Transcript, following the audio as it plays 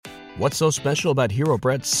What's so special about Hero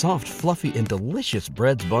Bread's soft, fluffy, and delicious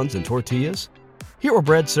breads, buns, and tortillas? Hero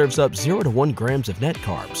Bread serves up 0 to 1 grams of net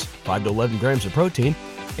carbs, 5 to 11 grams of protein,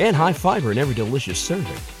 and high fiber in every delicious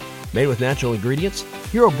serving. Made with natural ingredients,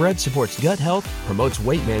 Hero Bread supports gut health, promotes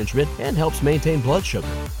weight management, and helps maintain blood sugar.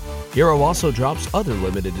 Hero also drops other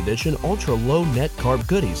limited edition ultra-low net carb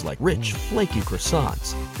goodies like rich, flaky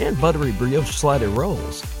croissants and buttery brioche slider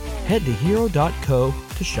rolls. Head to hero.co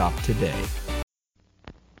to shop today.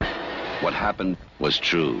 What happened was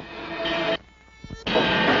true.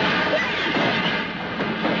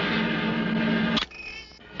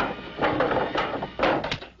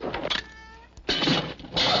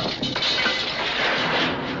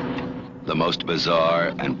 The most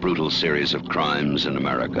bizarre and brutal series of crimes in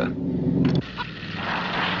America.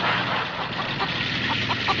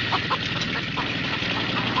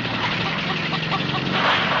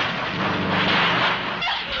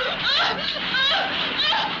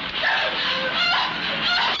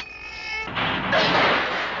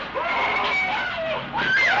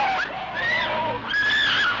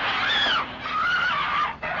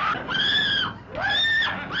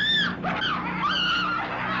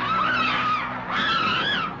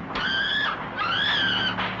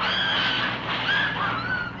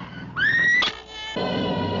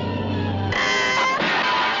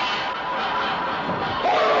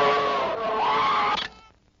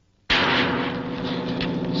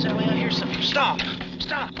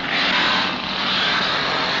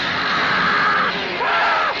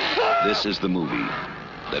 This is the movie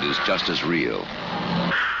that is just as real,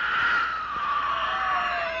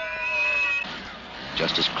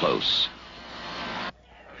 just as close,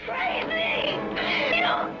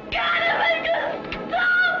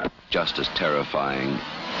 just as terrifying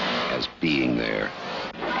as being there.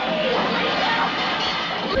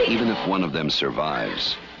 Even if one of them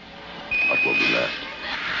survives, what will be left?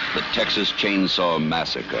 The Texas Chainsaw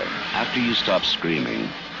Massacre. After you stop screaming,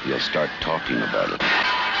 you'll start talking about it.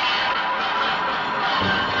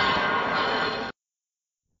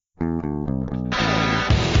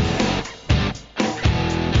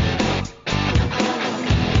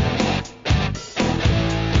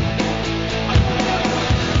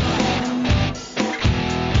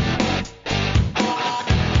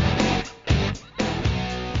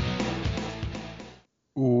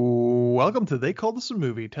 Welcome to They Call This a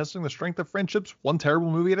Movie, testing the strength of friendships one terrible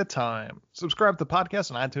movie at a time. Subscribe to the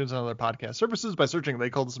podcast on iTunes and other podcast services by searching They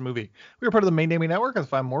Call This a Movie. We are part of the Main Namey Network. To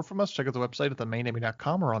find more from us, check out the website at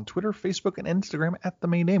themainnamey.com or on Twitter, Facebook, and Instagram at The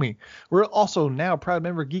Main Namey. We're also now a proud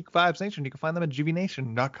member of Geek Vibes Nation. You can find them at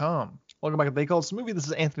gvnation.com. Welcome back to They Call This a Movie. This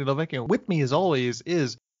is Anthony Levesque, and with me, as always,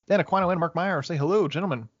 is Dan Aquino and Mark Meyer. Say hello,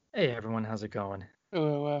 gentlemen. Hey, everyone. How's it going?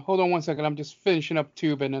 Hold on one second. I'm just finishing up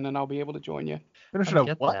tubing, and then I'll be able to join you. Finishing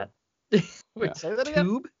up what? That. Wait, say that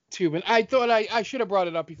again? Tubing. I thought I should have brought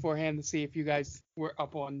it up beforehand to see if you guys were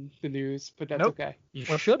up on the news, but that's okay. You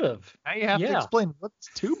should have. Now you have to explain what's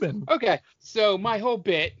tubing. Okay, so my whole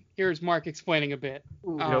bit, here's Mark explaining a bit.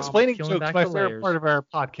 Explaining jokes, my favorite part of our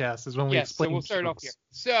podcast is when we explain so we'll start off here.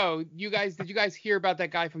 So, did you guys hear about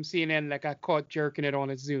that guy from CNN that got caught jerking it on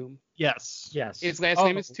a Zoom? Yes. His last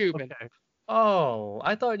name is Tubin. Okay. Oh,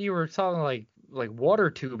 I thought you were talking like water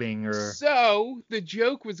tubing or... So, the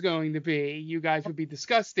joke was going to be, you guys would be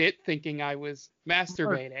disgusted thinking I was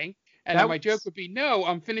masturbating. And then my joke would be, no,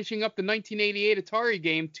 I'm finishing up the 1988 Atari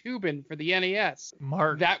game Tubin for the NES.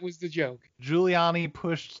 Mark. That was the joke. Giuliani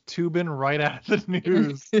pushed Tubin right out of the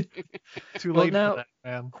news. Too late for that,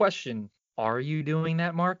 man. Question, are you doing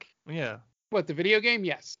that, Mark? Yeah. What, the video game?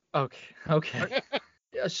 Yes. Okay.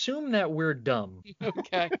 Assume that we're dumb.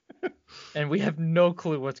 Okay. And we have no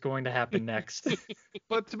clue what's going to happen next.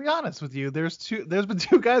 But to be honest with you, there's been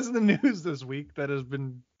two guys in the news this week that has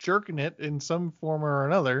been jerking it in some form or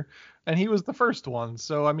another, and he was the first one.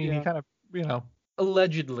 So I mean, he kind of,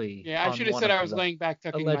 allegedly. Yeah, I should have said I was laying back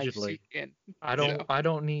tucking allegedly. my suit in. I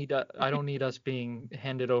don't need us being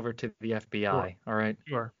handed over to the FBI. Sure. All right.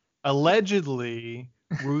 Sure. Allegedly,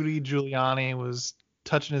 Rudy Giuliani was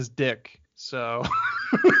touching his dick. So.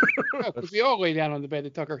 Because we all lay down on the bed to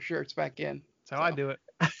tuck our shirts back in. That's how I do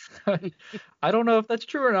it. I don't know if that's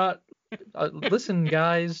true or not. Listen,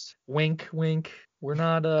 guys, wink, wink. We're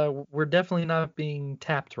definitely not being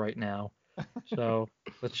tapped right now. So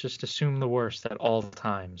let's just assume the worst at all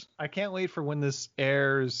times. I can't wait for when this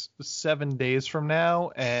airs 7 days from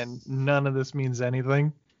now and none of this means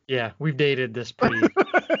anything. Yeah, we've dated this pretty.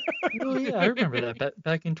 Oh, yeah, I remember that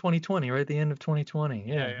back in 2020, right at the end of 2020.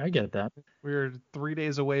 Yeah, I get that. We're 3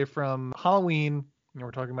 days away from Halloween, and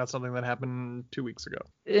we're talking about something that happened 2 weeks ago.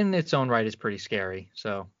 In its own right, is pretty scary.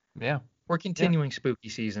 So yeah, we're continuing spooky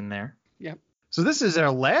season there. Yep. So this is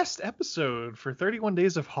our last episode for 31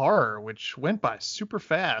 Days of Horror, which went by super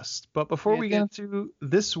fast. But before we get into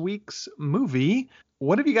this week's movie,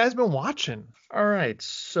 what have you guys been watching? All right,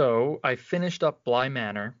 so I finished up Bly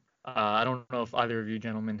Manor. I don't know if either of you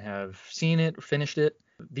gentlemen have seen it or finished it.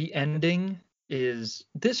 The ending is,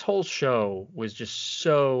 this whole show was just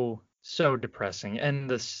so depressing, and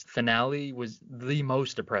this finale was the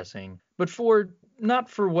most depressing, but not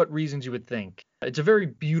for what reasons you would think. It's a very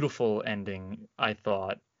beautiful ending, I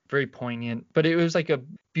thought, very poignant, but it was like a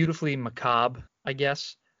beautifully macabre, I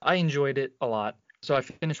guess. I enjoyed it a lot, so I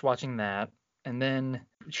finished watching that, and then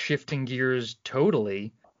shifting gears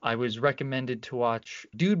totally, I was recommended to watch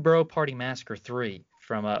Dude Bro Party Massacre 3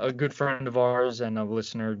 from a good friend of ours and a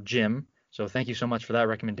listener, Jim. So thank you so much for that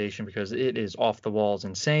recommendation, because it is off the walls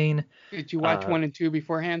insane. Did you watch 1 and 2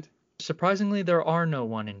 beforehand? Surprisingly, there are no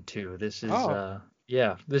 1 and 2. This is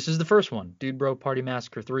this is the first one. Dude Bro Party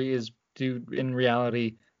Massacre 3 is in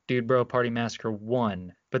reality Dude Bro Party Massacre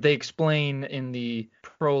 1. But they explain in the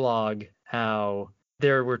prologue how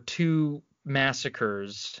there were 2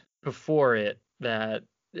 massacres before it that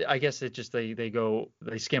I guess it just they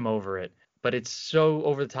skim over it. But it's so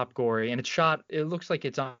over the top gory, and it looks like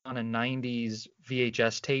it's on a 90s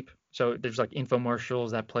VHS tape. So there's like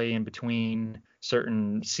infomercials that play in between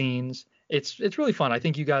certain scenes. It's really fun. I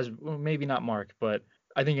think you guys, well, maybe not Mark, but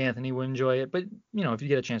I think Anthony would enjoy it. But, if you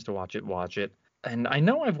get a chance to watch it, watch it. And I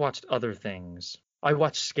know I've watched other things. I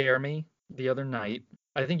watched Scare Me the other night.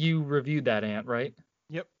 I think you reviewed that, Ant, right?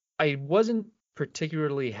 Yep. I wasn't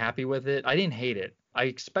particularly happy with it. I didn't hate it. I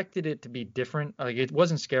expected it to be different. Like, it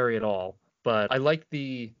wasn't scary at all. But I like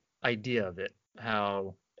the idea of it,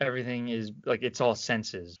 how everything is like it's all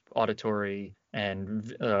senses, auditory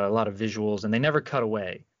and a lot of visuals, and they never cut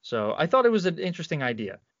away. So I thought it was an interesting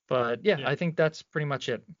idea. But yeah, I think that's pretty much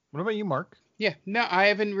it. What about you, Mark? Yeah, no, I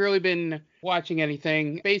haven't really been watching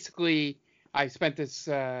anything. Basically, I spent this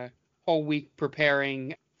whole week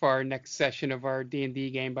preparing for our next session of our D&D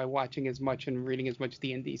game by watching as much and reading as much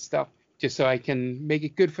D&D stuff, just so I can make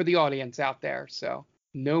it good for the audience out there. So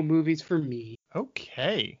no movies for me.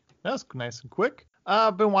 Okay. That was nice and quick.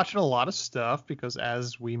 I've been watching a lot of stuff because,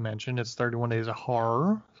 as we mentioned, it's 31 Days of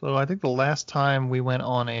Horror. So I think the last time we went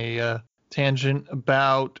on a tangent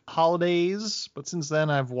about holidays, but since then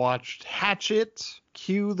I've watched Hatchet,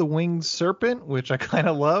 Q the Winged Serpent, which I kind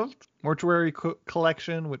of loved, Mortuary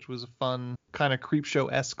Collection, which was a fun kind of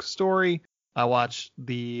Creepshow-esque story. I watched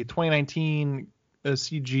the 2019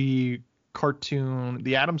 CG cartoon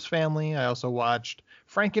The Addams Family. I also watched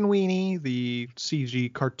Frankenweenie, the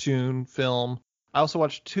CG cartoon film. I also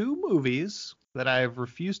watched 2 movies that I have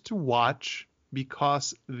refused to watch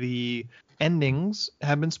because the endings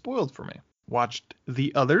have been spoiled for me. Watched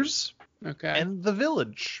The Others and The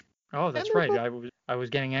Village. Oh, that's right. I was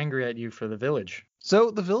getting angry at you for The Village.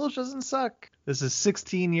 So The Village doesn't suck. This is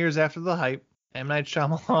 16 years after the hype. M. Night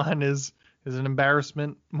Shyamalan is an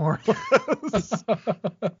embarrassment, more or less.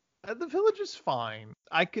 The Village is fine.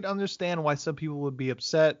 I could understand why some people would be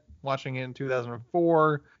upset watching it in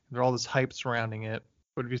 2004. There's all this hype surrounding it.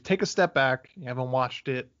 But if you take a step back, you haven't watched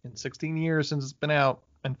it in 16 years since it's been out,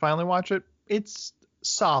 and finally watch it, it's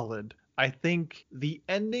solid. I think the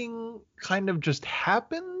ending kind of just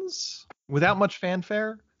happens without much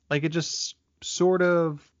fanfare. Like, it just sort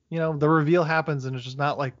of, the reveal happens, and it's just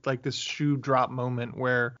not like this shoe drop moment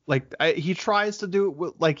where he tries to do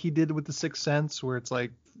it like he did with The Sixth Sense, where it's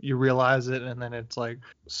like you realize it and then it's like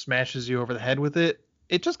smashes you over the head with it.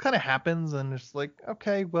 It just kind of happens, and it's like,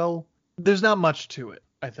 okay, well, there's not much to it,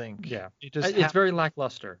 I think. Yeah. It's very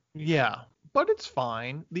lackluster. Yeah, but it's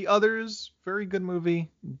fine. The Others, very good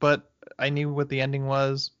movie, but I knew what the ending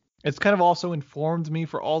was. It's kind of also informed me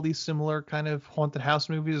for all these similar kind of haunted house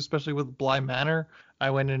movies, especially with Bly Manor. I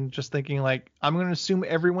went in just thinking, like, I'm going to assume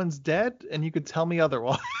everyone's dead, and you could tell me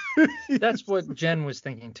otherwise. That's what Jen was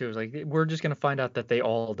thinking, too. Is like, we're just going to find out that they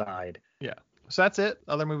all died. Yeah. So that's it.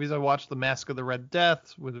 Other movies I watched, The Mask of the Red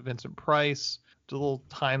Death with Vincent Price. It's a little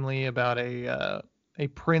timely about a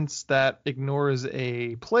prince that ignores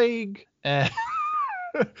a plague and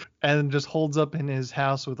and just holds up in his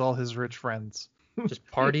house with all his rich friends. Just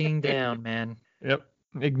partying down, man. Yep.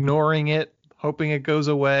 Ignoring it, hoping it goes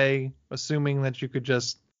away, assuming that you could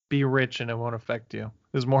just be rich and it won't affect you.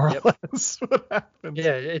 Is more or less what happens.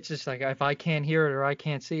 Yeah, it's just like, if I can't hear it or I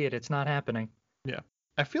can't see it, it's not happening. Yeah.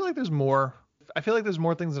 I feel like there's more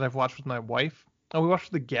things that I've watched with my wife. We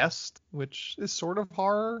watched The Guest, which is sort of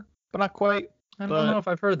horror, but not quite. I don't know if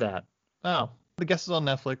I've heard that. Oh. The Guest is on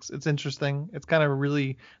Netflix. It's interesting. It's kind of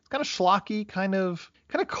schlocky, kind of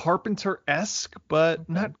Carpenter-esque, but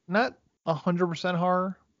not 100%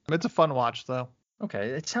 horror. It's a fun watch, though. Okay,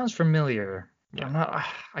 it sounds familiar. but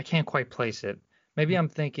I can't quite place it. Maybe I'm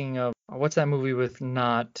thinking of what's that movie with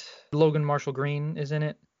not Logan Marshall Green is in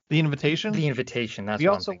it? The Invitation? The Invitation. That's We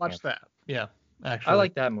what I'm also thinking watched of. that. Yeah, I actually.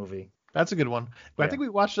 like that movie. That's a good one. But I Yeah. think we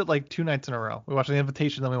watched it like 2 nights in a row. We watched The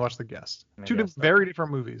Invitation, then we watched The Guest. Maybe Two that's very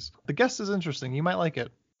different movies. The Guest is interesting. You might like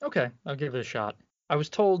it. Okay, I'll give it a shot. I was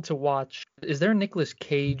told to watch. Is there a Nicolas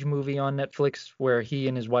Cage movie on Netflix where he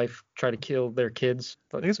and his wife try to kill their kids?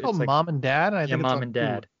 I think it's called like, Mom and Dad, and I yeah, think it's Mom on and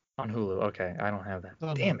Dad on Hulu. Okay, I don't have that. It's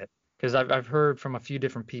on Damn Hulu. it. Because I've heard from a few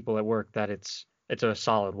different people at work that it's a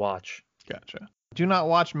solid watch. Gotcha. Do not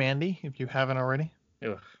watch Mandy if you haven't already.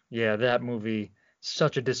 Ugh. Yeah, that movie,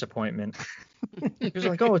 such a disappointment. It was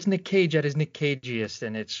like, oh, it's Nick Cage at his Nick Cageiest,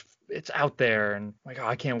 and it's out there, and like, oh,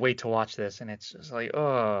 I can't wait to watch this, and it's just like,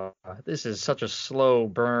 oh, this is such a slow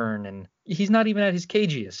burn, and he's not even at his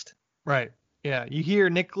Cageiest. Right. Yeah. You hear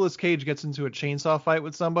Nicolas Cage gets into a chainsaw fight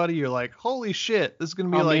with somebody, you're like, holy shit, this is gonna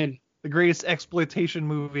be I'm like in. the greatest exploitation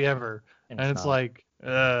movie ever. And it's not. like,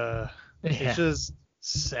 Yeah. it's just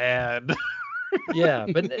sad. Oh. Yeah,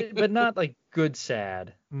 but not like good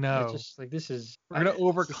sad. No. It's just like this is. We're gonna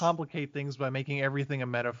overcomplicate things by making everything a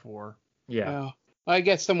metaphor. Yeah, Yeah. I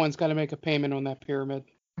guess someone's got to make a payment on that pyramid.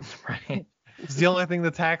 right. It's the only thing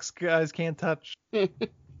the tax guys can't touch.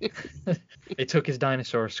 They took his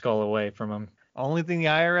dinosaur skull away from him. Only thing the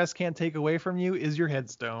IRS can't take away from you is your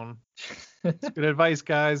headstone. It's good advice,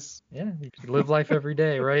 guys. Yeah, you should live life every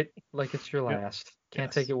day, right? Like it's your Yep. last. Can't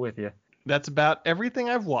Yes. take it with you. That's about everything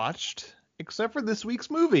I've watched, except for this week's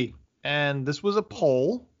movie. And this was a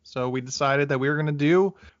poll, so we decided that we were gonna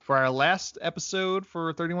do for our last episode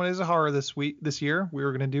for 31 Days of Horror this year. We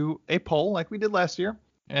were gonna do a poll like we did last year,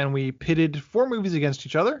 and we pitted 4 movies against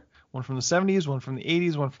each other. One from the 70s, one from the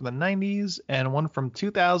 80s, one from the 90s, and one from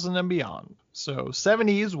 2000 and beyond. So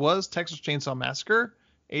 70s was Texas Chainsaw Massacre,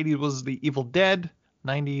 80s was The Evil Dead,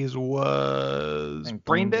 90s was And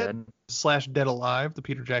Brain Dead / Dead Alive, the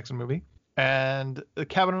Peter Jackson movie, and The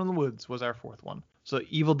Cabin in the Woods was our 4th one. So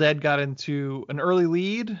Evil Dead got into an early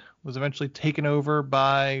lead, was eventually taken over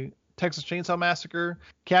by Texas Chainsaw Massacre.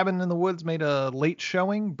 Cabin in the Woods made a late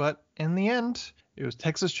showing, but in the end, it was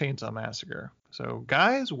Texas Chainsaw Massacre. So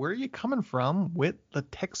guys, where are you coming from with the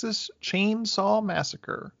Texas Chainsaw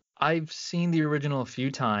Massacre? I've seen the original a few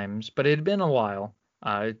times, but it had been a while.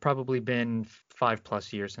 It'd probably been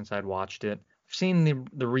 5+ years since I'd watched it. I've seen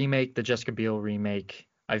the remake, the Jessica Biel remake.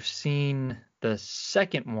 I've seen the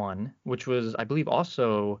second one, which was, I believe,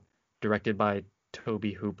 also directed by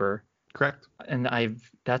Tobe Hooper. Correct. And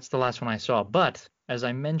that's the last one I saw. But as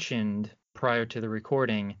I mentioned prior to the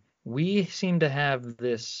recording, we seem to have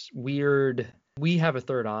this weird, we have a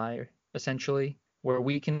third eye, essentially, where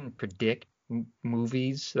we can predict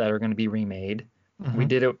movies that are going to be remade. Mhm. We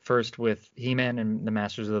did it first with He-Man and the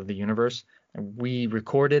Masters of the Universe. We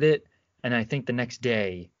recorded it, and I think the next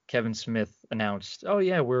day, Kevin Smith announced, "Oh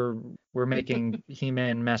yeah, we're making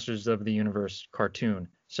He-Man Masters of the Universe cartoon."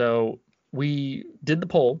 So we did the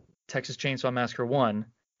poll, Texas Chainsaw Massacre 1,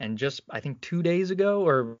 and just I think 2 days ago,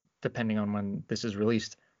 or depending on when this is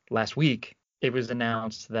released, last week, it was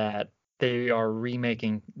announced that they are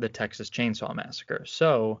remaking the Texas Chainsaw Massacre.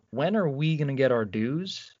 So when are we going to get our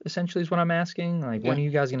dues, essentially is what I'm asking. Like, when are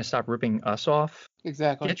you guys going to stop ripping us off?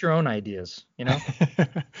 Exactly. Get your own ideas, you know?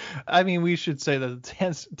 I mean, we should say that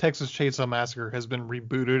the Texas Chainsaw Massacre has been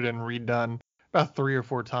rebooted and redone about 3 or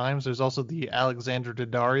 4 times. There's also the Alexandra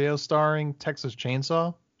Daddario starring Texas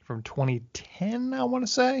Chainsaw from 2010, I want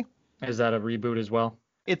to say. Is that a reboot as well?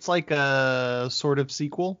 It's like a sort of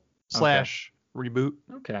sequel / reboot.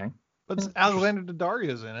 Okay. But Alexandra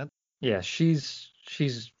Daddario's in it. Yeah, she's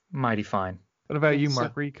mighty fine. What about you, So-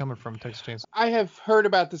 Mark? Where are you coming from, Texas Chainsaw? I have heard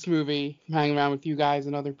about this movie, hanging around with you guys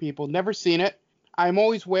and other people. Never seen it. I'm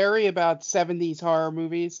always wary about 70s horror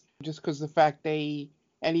movies, just because the fact and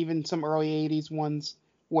even some early 80s ones,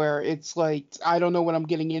 where it's like, I don't know what I'm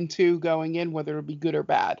getting into going in, whether it'll be good or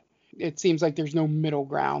bad. It seems like there's no middle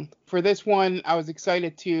ground. For this one, I was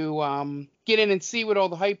excited to get in and see what all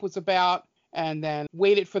the hype was about, and then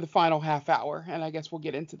waited for the final half hour, and I guess we'll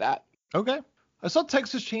get into that. Okay. I saw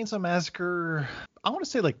Texas Chainsaw Massacre, I want to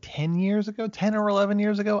say like 10 years ago, 10 or 11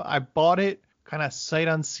 years ago. I bought it kind of sight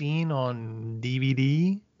unseen on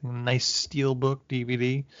DVD, nice steelbook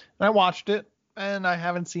DVD. And I watched it, and I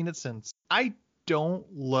haven't seen it since. I don't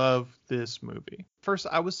love this movie. First,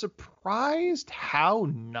 I was surprised how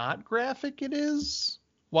not graphic it is,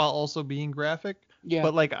 while also being graphic. Yeah.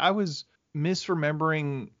 But like, I was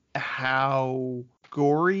misremembering how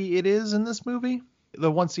gory it is in this movie.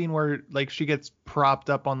 The one scene where like she gets propped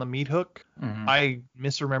up on the meat hook, Mhm. I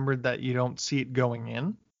misremembered that you don't see it going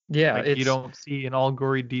in. Yeah, Like you don't see in all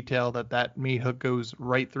gory detail that meat hook goes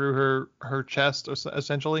right through her chest,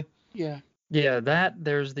 essentially. Yeah. Yeah,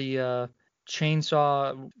 there's the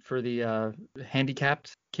chainsaw for the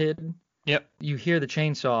handicapped kid. Yep. You hear the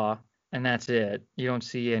chainsaw and that's it. You don't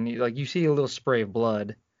see any, like, you see a little spray of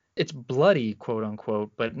blood. It's bloody, quote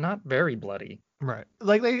unquote, but not very bloody. Right.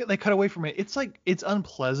 Like they cut away from it. It's like it's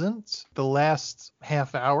unpleasant. The last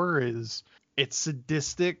half hour it's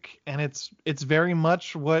sadistic and it's very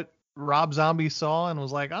much what Rob Zombie saw and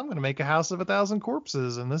was like, I'm gonna make a House of a Thousand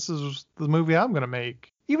Corpses and this is the movie I'm gonna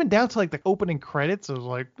make. Even down to like the opening credits, I was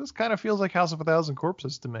like, this kind of feels like House of a Thousand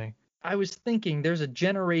Corpses to me. I was thinking there's a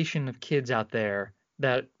generation of kids out there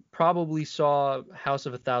that probably saw House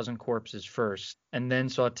of a Thousand Corpses first and then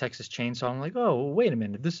saw Texas Chainsaw. I'm like, oh, wait a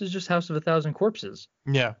minute, this is just House of a Thousand Corpses.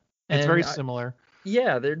 Yeah, it's very similar.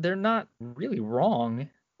 Yeah, they're not really wrong.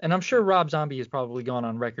 And I'm sure Rob Zombie has probably gone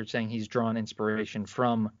on record saying he's drawn inspiration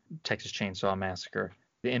from Texas Chainsaw Massacre,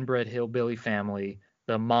 the inbred hillbilly family,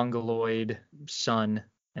 the mongoloid son,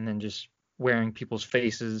 and then just wearing people's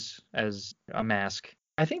faces as a mask.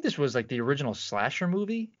 I think this was like the original slasher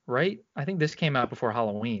movie, right? I think this came out before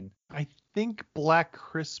Halloween. I think Black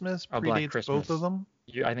Christmas predates both of them.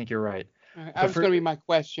 I think you're right. That was going to be my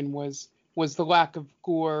question was the lack of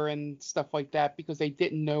gore and stuff like that because they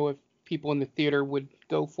didn't know if people in the theater would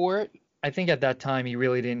go for it. I think at that time he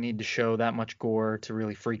really didn't need to show that much gore to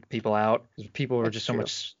really freak people out. People were just so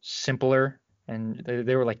much simpler and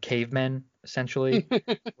they were like cavemen essentially.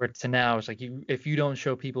 Where to now it's like if you don't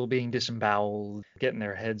show people being disemboweled, getting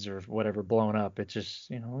their heads or whatever blown up, it's just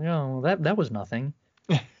that was nothing.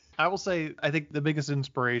 I will say I think the biggest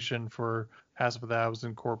inspiration for House of a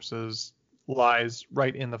Thousand Corpses lies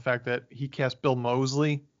right in the fact that he cast Bill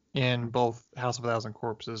Moseley in both House of a Thousand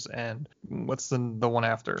Corpses and what's the one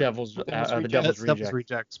after? Devil's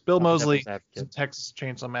Rejects. Bill Moseley in Texas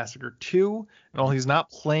Chainsaw Massacre 2, and while he's not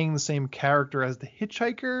playing the same character as the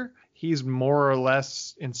Hitchhiker, he's more or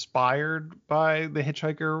less inspired by the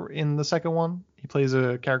Hitchhiker in the second one. He plays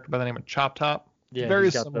a character by the name of Chop Top. Yeah, very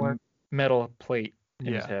he's got similar. The metal plate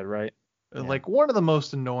in his head, right? Like one of the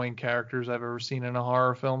most annoying characters I've ever seen in a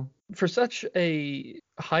horror film. For such a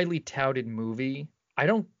highly touted movie, I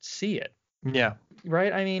don't see it. Yeah.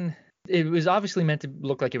 Right? I mean, it was obviously meant to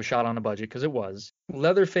look like it was shot on a budget because it was.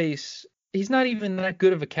 Leatherface, he's not even that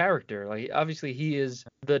good of a character. Like, obviously, he is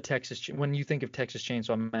the when you think of Texas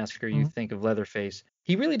Chainsaw Massacre, you think of Leatherface.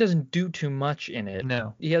 He really doesn't do too much in it.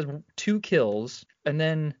 No. He has 2 kills, and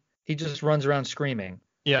then he just runs around screaming.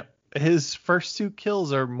 Yeah. His first 2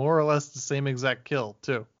 kills are more or less the same exact kill,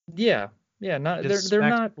 too. Yeah. Yeah. They're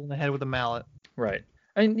not in the head with a mallet. Right.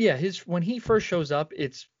 And yeah, when he first shows up,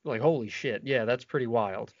 it's like, holy shit. Yeah, that's pretty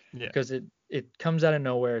wild. Yeah. Because it comes out of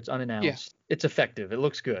nowhere. It's unannounced. Yeah. It's effective. It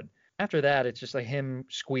looks good. After that, it's just like him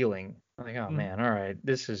squealing. I'm like, oh man, all right.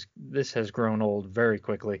 This has grown old very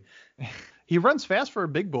quickly. He runs fast for a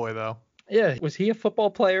big boy, though. Yeah. Was he a football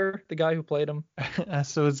player, the guy who played him?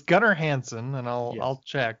 So it's Gunnar Hansen, and I'll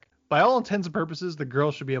check. By all intents and purposes, the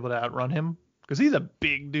girl should be able to outrun him because he's a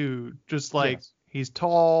big dude. Just like he's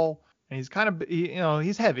tall and he's kind of,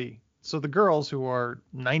 he's heavy. So the girls who are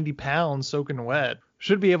 90 pounds soaking wet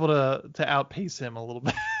should be able to outpace him a little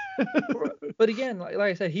bit. But again, like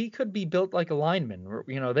I said, he could be built like a lineman.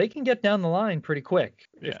 They can get down the line pretty quick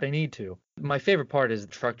if they need to. My favorite part is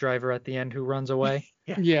the truck driver at the end who runs away.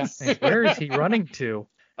 Yeah. Where is he running to?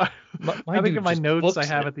 I think in my notes I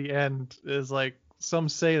have at the end is like, some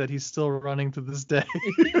say that he's still running to this day.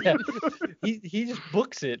 Yeah. He just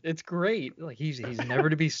books it. It's great. Like he's never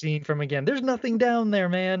to be seen from again. There's nothing down there,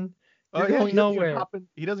 man. You're going nowhere.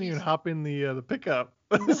 He doesn't even hop in the pickup.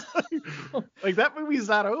 Like that movie's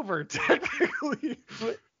not over technically.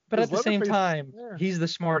 But at the same time, he's the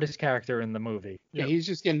smartest character in the movie. Yeah, he's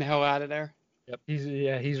just getting the hell out of there. Yep.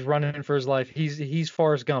 He's running for his life. He's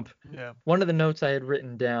Forrest Gump. Yeah. One of the notes I had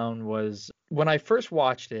written down was when I first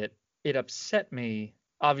watched it, it upset me,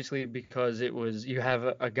 obviously, because you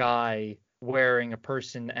have a guy wearing a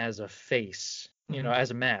person as a face, as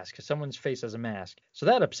a mask, someone's face as a mask. So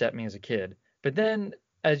that upset me as a kid. But then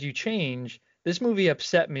as you change, this movie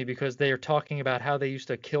upset me because they are talking about how they used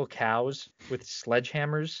to kill cows with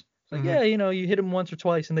sledgehammers. Like, you hit them once or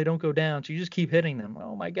twice and they don't go down. So you just keep hitting them.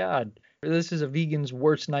 Oh, my God. This is a vegan's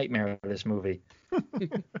worst nightmare, this movie.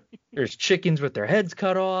 There's chickens with their heads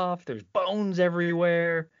cut off. There's bones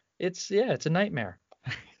everywhere. It's a nightmare.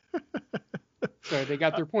 So they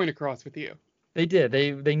got their point across with you. They did.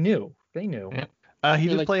 They knew. They knew. Yeah. He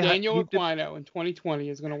did play Daniel Aquino in 2020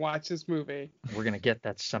 is going to watch this movie. We're going to get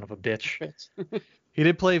that son of a bitch. He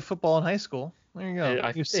did play football in high school. There you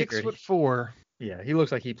go. He's 6'4". Yeah, he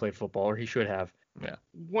looks like he played football, or he should have. Yeah.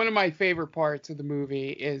 One of my favorite parts of the movie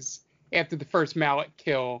is after the first mallet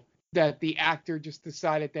kill, that the actor just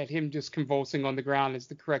decided that him just convulsing on the ground is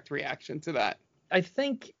the correct reaction to that. I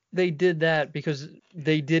think they did that because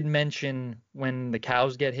they did mention when the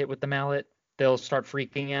cows get hit with the mallet, they'll start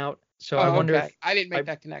freaking out. So I wonder if I didn't make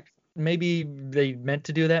that connection. maybe they meant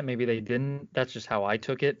to do that, maybe they didn't. That's just how I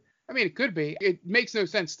took it. I mean, it could be. It makes no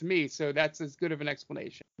sense to me, so that's as good of an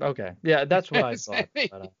explanation. Okay. Yeah, that's what I thought.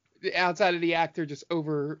 But, Outside of the actor just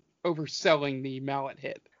overselling the mallet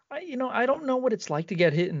hit. I don't know what it's like to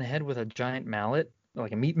get hit in the head with a giant mallet,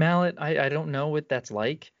 like a meat mallet. I don't know what that's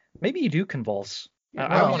like. Maybe you do convulse.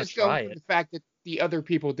 I want to try it. The fact that the other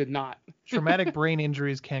people did not. Traumatic brain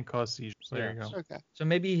injuries can cause seizures. There you go. Okay. So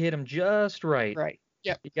maybe you hit him just right. Right.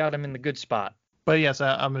 Yep. You got him in the good spot. But yes,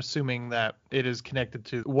 I'm assuming that it is connected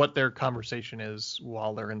to what their conversation is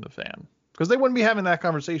while they're in the van. Because they wouldn't be having that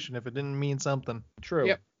conversation if it didn't mean something. True.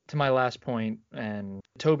 Yep. To my last point, and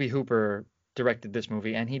Tobe Hooper directed this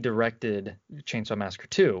movie, and he directed Chainsaw Massacre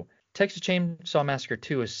 2. Texas Chainsaw Massacre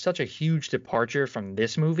 2 is such a huge departure from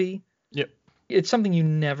this movie. Yep. It's something you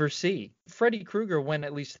never see. Freddy Krueger went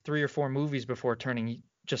at least 3 or 4 movies before turning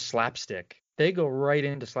just slapstick. They go right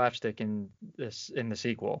into slapstick in the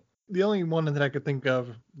sequel. The only one that I could think of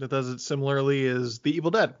that does it similarly is The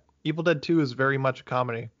Evil Dead. Evil Dead 2 is very much a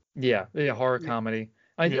comedy. Yeah, a horror comedy.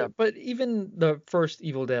 But even the first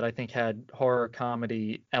Evil Dead, I think, had horror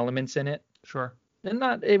comedy elements in it. Sure. And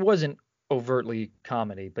it wasn't overtly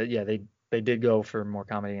comedy, but yeah, they did go for more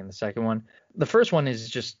comedy in the second one. The first one is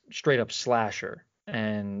just straight up slasher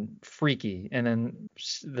and freaky, and then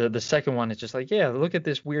the second one is just like, yeah, look at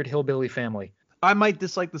this weird hillbilly family. I might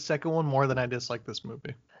dislike the second one more than I dislike this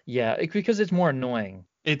movie. Yeah, because it's more annoying.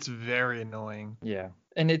 It's very annoying. Yeah,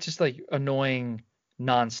 and it's just like annoying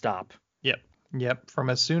nonstop. Yep. From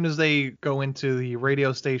as soon as they go into the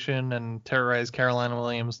radio station and terrorize Carolina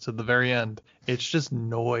Williams to the very end, it's just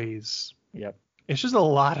noise. Yep. It's just a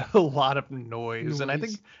lot of noise. And I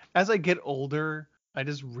think as I get older, I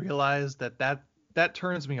just realize that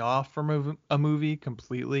turns me off from a movie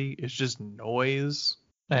completely. It's just noise.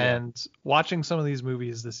 Yeah. And watching some of these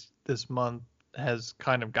movies this month has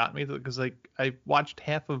kind of got me because like I watched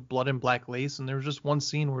half of Blood and Black Lace, and there was just one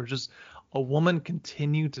scene where just a woman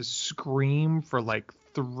continued to scream for like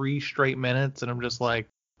 3 straight minutes, and I'm just like,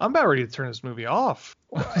 I'm about ready to turn this movie off.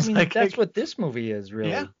 Well, I mean, that's what this movie is,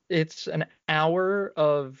 really. Yeah. It's an hour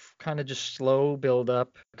of kind of just slow build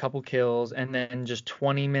up, a couple kills, and then just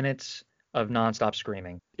 20 minutes of nonstop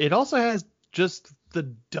screaming. It also has just the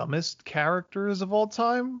dumbest characters of all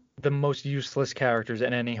time. The most useless characters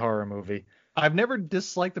in any horror movie. I've never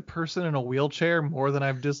disliked a person in a wheelchair more than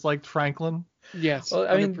I've disliked Franklin. Yes, well,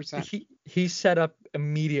 I mean, he's set up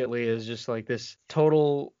immediately as just like this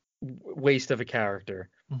total waste of a character.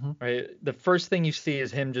 Mm-hmm. Right? The first thing you see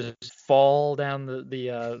is him just fall down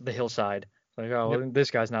the hillside. Like, oh, well,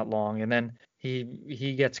 this guy's not long. And then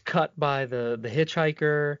he gets cut by the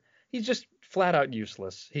hitchhiker. He's just flat out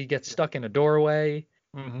useless. He gets stuck in a doorway.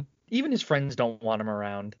 Mm-hmm. Even his friends don't want him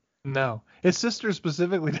around. No, his sister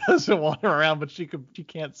specifically doesn't want him around, but she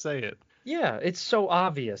can't say it. Yeah, it's so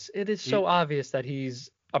obvious. It is so obvious that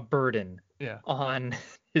he's a burden on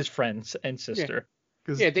his friends and sister.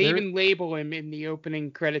 Yeah, they even label him in the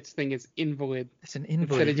opening credits thing as invalid. It's an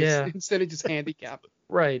invalid, instead of just handicapped.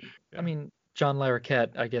 Right. Yeah. I mean, John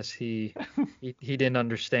Larroquette, I guess he didn't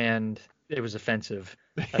understand it was offensive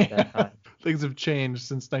at that time. Things have changed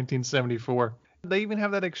since 1974. They even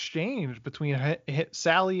have that exchange between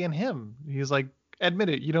Sally and him. He's like, admit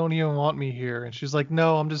it, you don't even want me here. And she's like,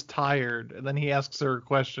 no, I'm just tired. And then he asks her a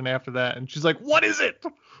question after that, and she's like, what is it?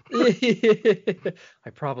 I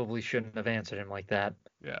probably shouldn't have answered him like that.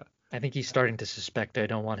 Yeah. I think he's starting to suspect I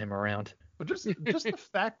don't want him around. But just the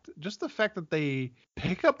fact that they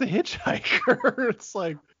pick up the hitchhiker, it's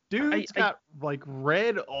like, dude's got like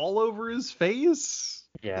red all over his face.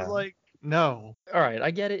 Yeah. It's like, no. All right, I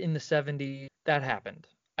get it. In the 70s, that happened.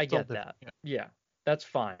 I get that. Yeah, that's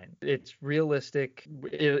fine. It's realistic.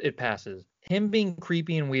 It passes. Him being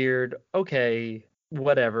creepy and weird, okay,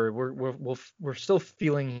 whatever. We're still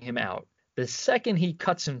feeling him out. The second he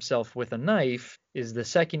cuts himself with a knife is the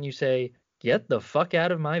second you say, get the fuck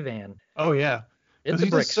out of my van. Oh, yeah. It's a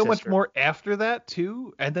brick, so much more after that,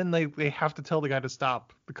 too. And then they have to tell the guy to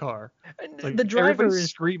stop the car. Like, the driver is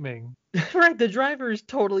screaming. Right. The driver is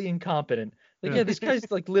totally incompetent. Like, yeah, this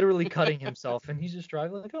guy's like literally cutting himself, and he's just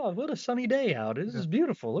driving like, oh, what a sunny day out. This is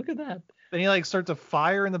beautiful. Look at that. Then he like starts a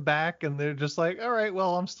fire in the back, and they're just like, all right,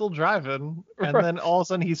 well, I'm still driving. And then all of a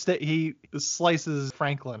sudden he slices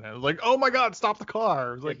Franklin, and it's like, oh my God, stop the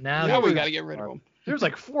car. It's like, now we got to get rid of him. There's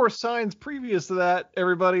like 4 signs previous to that,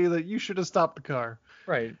 everybody, that you should have stopped the car.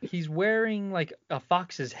 Right. He's wearing like a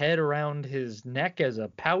fox's head around his neck as a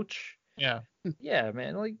pouch. Yeah. Yeah,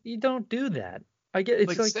 man. Like, you don't do that. I get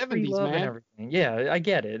it's like free 70s, love and man. everything. Yeah, I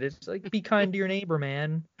get it. It's like, be kind to your neighbor,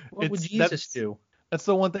 man. What would Jesus do? That's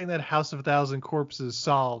the one thing that House of a Thousand Corpses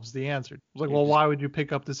solves the answer. It's like, well, why would you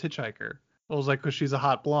pick up this hitchhiker? Well, it was like, because she's a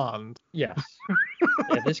hot blonde. Yes.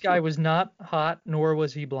 Yeah, this guy was not hot, nor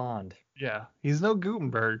was he blonde. Yeah. He's no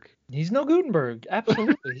Gutenberg. He's no Gutenberg.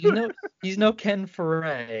 Absolutely. He's no Ken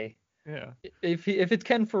Foray. Yeah. If it's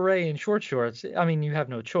Ken Foray in short shorts, I mean, you have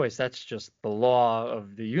no choice. That's just the law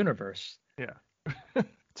of the universe. Yeah.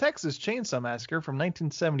 Texas Chainsaw Massacre from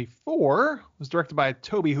 1974 was directed by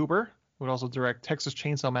Tobe Hooper, who would also direct Texas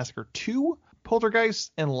Chainsaw Massacre 2,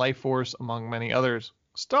 Poltergeist, and Life Force, among many others.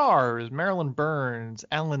 Stars Marilyn Burns,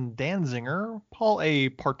 Alan Danziger, Paul A.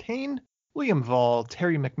 Partain, William Vall,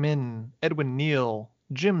 Terry McMinn, Edwin Neal,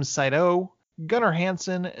 Jim Saito, Gunnar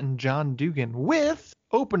Hansen, and John Dugan, with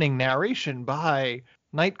opening narration by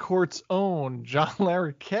Night Court's own John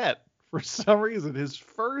Larroquette. For some reason, his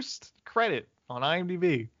first credit on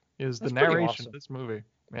IMDb is the narration of this movie.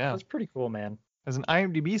 Yeah. That's pretty cool, man. Has an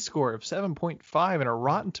IMDb score of 7.5 and a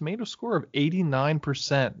Rotten Tomato score of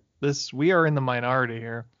 89%. We are in the minority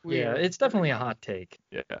here. Yeah, it's definitely a hot take.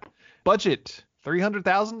 Yeah. Budget,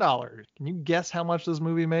 $300,000. Can you guess how much this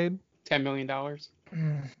movie made? $10 million.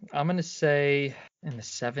 I'm going to say in the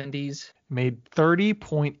 70s. Made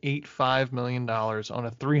 $30.85 million on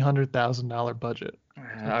a $300,000 budget.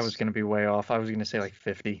 I was going to be way off. I was going to say like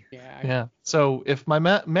 50. Yeah. So if my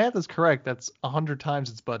math is correct, that's 100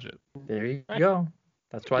 times its budget. There you go.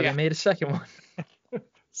 That's why they made a second one.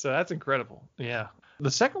 So that's incredible. Yeah. The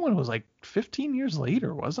second one was like 15 years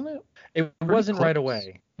later, wasn't it? It wasn't right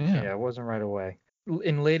away. Yeah, it wasn't right away.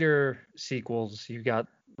 In later sequels, you got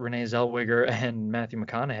Renee Zellweger and Matthew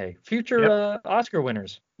McConaughey, future Oscar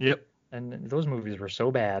winners. Yep. And those movies were so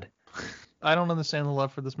bad. I don't understand the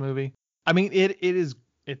love for this movie. I mean,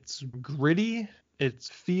 it's gritty. It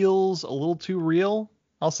feels a little too real.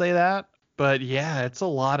 I'll say that. But yeah, it's a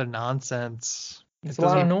lot of nonsense. It's a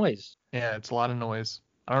lot of noise. Yeah, it's a lot of noise.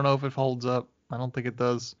 I don't know if it holds up. I don't think it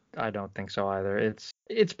does. I don't think so either.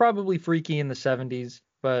 It's probably freaky in the 70s,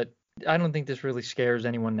 but I don't think this really scares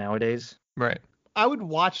anyone nowadays. Right. I would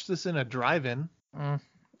watch this in a drive-in. I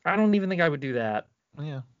don't even think I would do that.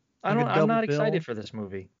 Yeah. I'm not excited for this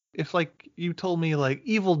movie. If like you told me like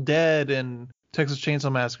Evil Dead and Texas Chainsaw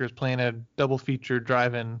Massacre is playing a double feature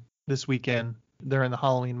drive-in this weekend during the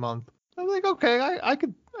Halloween month, I'm like, okay, I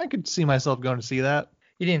could see myself going to see that.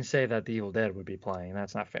 You didn't say that the Evil Dead would be playing.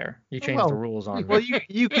 That's not fair. You changed the rules on Well, me.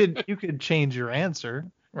 you could change your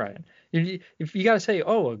answer. Right. If you got to say,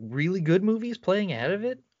 oh, a really good movie is playing ahead of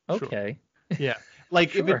it, okay. Sure. Yeah.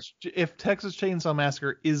 Like Sure. if Texas Chainsaw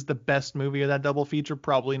Massacre is the best movie of that double feature,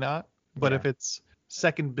 probably not. But if it's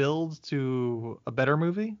second build to a better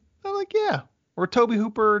movie, I'm like, yeah. Or Tobe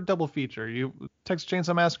Hooper double feature. Texas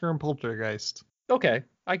Chainsaw Massacre and Poltergeist. Okay.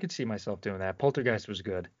 I could see myself doing that. Poltergeist was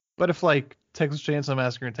good. But if like Texas Chainsaw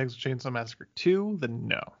Massacre and Texas Chainsaw Massacre 2, then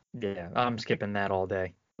no. Yeah, I'm skipping that all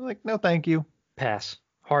day. I'm like, no, thank you. Pass.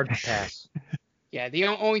 Hard pass. Yeah, the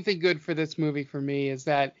only thing good for this movie for me is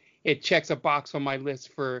that it checks a box on my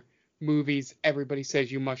list for movies everybody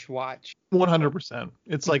says you must watch. 100%.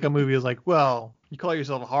 It's like a movie is like, well, you call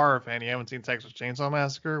yourself a horror fan, you haven't seen Texas Chainsaw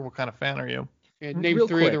Massacre? What kind of fan are you? Yeah, name Real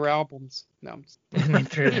 3 quick. of their albums. No, Name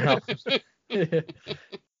 3 of their albums.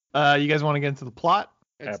 You guys want to get into the plot?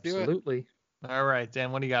 let's do it. Absolutely. All right,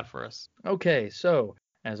 Dan, what do you got for us? Okay, so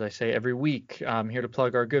as I say every week, I'm here to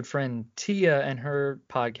plug our good friend Tia and her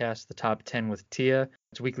podcast, The Top 10 with Tia.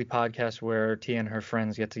 It's a weekly podcast where Tia and her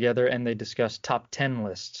friends get together and they discuss top 10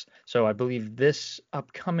 lists. So I believe this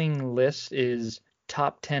upcoming list is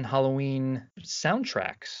top 10 Halloween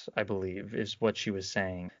soundtracks, I believe, is what she was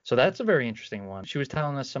saying. So that's a very interesting one. She was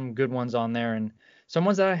telling us some good ones on there and some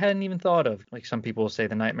ones that I hadn't even thought of. Like some people will say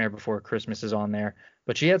The Nightmare Before Christmas is on there.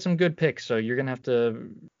 But she had some good picks, so you're going to have to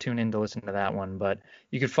tune in to listen to that one. But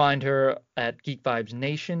you could find her at Geek Vibes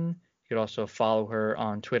Nation. You could also follow her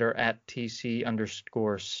on Twitter at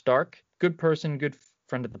TC_Stark. Good person, good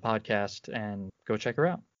friend of the podcast, and go check her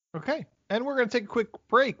out. Okay, and we're going to take a quick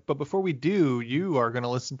break. But before we do, you are going to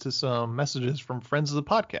listen to some messages from friends of the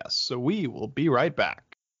podcast. So we will be right back.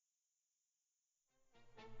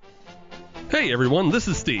 Hey everyone, this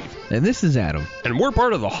is Steve, And this is Adam, and we're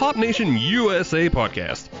part of the Hop Nation USA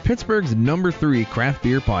podcast. Pittsburgh's #3 craft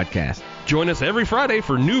beer podcast. Join us every Friday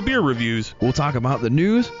for new beer reviews, We'll talk about the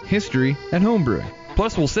news, history, and homebrewing.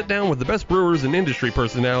 Plus, we'll sit down with the best brewers and industry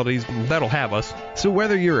personalities that'll have us. So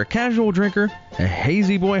whether you're a casual drinker, a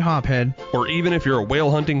hazy boy hophead, Or even if you're a whale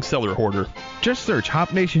hunting cellar hoarder. just search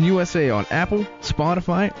Hop Nation USA on Apple,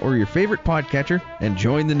 Spotify, or your favorite podcatcher and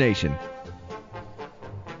join the nation.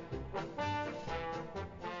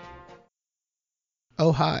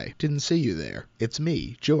 Oh, hi, didn't see you there. It's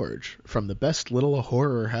me, George, from the best little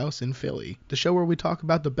horror house in Philly, the show where we talk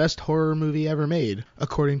about the best horror movie ever made,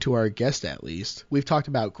 according to our guest at least. We've talked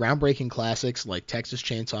about groundbreaking classics like Texas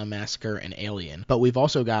Chainsaw Massacre and Alien, but we've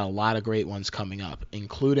also got a lot of great ones coming up,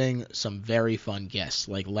 including some very fun guests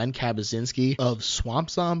like Len Kabaczynski of Swamp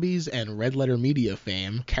Zombies and Red Letter Media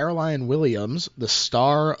fame, Caroline Williams, the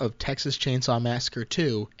star of Texas Chainsaw Massacre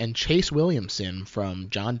 2, and Chase Williamson from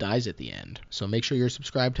John Dies at the End. So make sure you're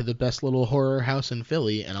subscribed to the best little horror house in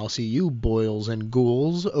Philly, and I'll see you boils and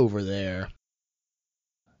ghouls over there.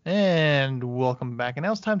 And welcome back. And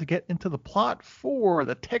now it's time to get into the plot for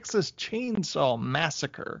the Texas Chainsaw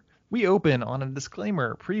Massacre. We open on a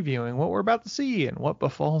disclaimer previewing what we're about to see and what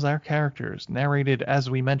befalls our characters, narrated, as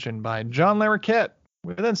we mentioned, by John Larroquette.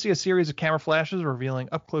 We then see a series of camera flashes revealing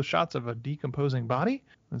up-close shots of a decomposing body,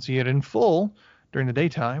 and see it in full during the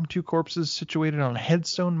daytime. Two corpses situated on a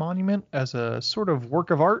headstone monument as a sort of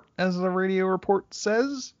work of art, as the radio report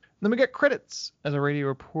says. Then we get credits as the radio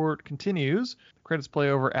report continues. The credits play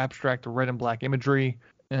over abstract red and black imagery,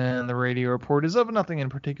 and the radio report is of nothing in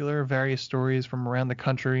particular. Various stories from around the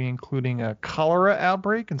country, including a cholera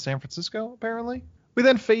outbreak in San Francisco, apparently. We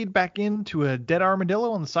then fade back into a dead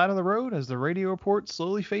armadillo on the side of the road as the radio report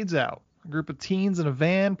slowly fades out. A group of teens in a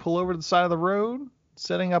van pull over to the side of the road,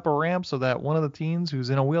 setting up a ramp so that one of the teens who's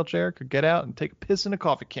in a wheelchair could get out and take a piss in a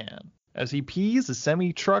coffee can. As he pees, a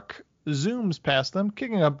semi-truck zooms past them,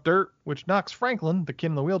 kicking up dirt, which knocks Franklin, the kid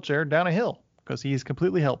in the wheelchair, down a hill, because he's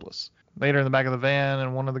completely helpless. Later in the back of the van,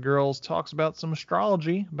 and one of the girls talks about some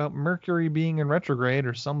astrology, about Mercury being in retrograde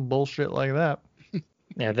or some bullshit like that.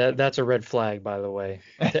 Yeah, that's a red flag, by the way,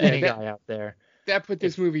 to any guy out there. That put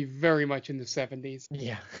this movie very much in the 70s.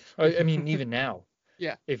 Yeah, I mean, even now.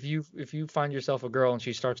 Yeah. If you find yourself a girl and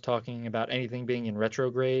she starts talking about anything being in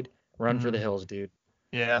retrograde, run for the hills, dude.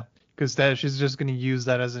 Yeah, because she's just going to use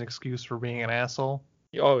that as an excuse for being an asshole.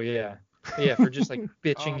 Oh, yeah. Yeah, for just like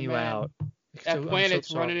bitching Oh, you man. out. That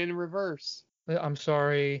planet's running in reverse. I'm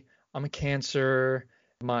sorry. I'm a Cancer.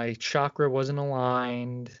 My chakra wasn't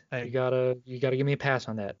aligned. Hey. You gotta give me a pass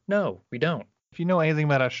on that. No, we don't. If you know anything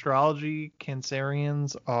about astrology,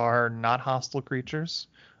 Cancerians are not hostile creatures,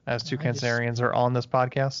 as two Cancerians are on this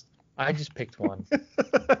podcast. I just picked one.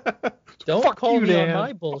 Don't Fuck call you, me Dan. on my Fuck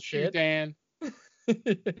you, bullshit. Dan.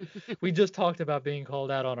 We just talked about being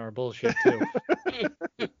called out on our bullshit too.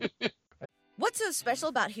 What's so special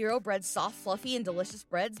about Hero Bread's soft, fluffy, and delicious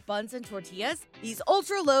breads, buns, and tortillas? These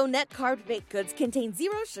ultra-low net-carb baked goods contain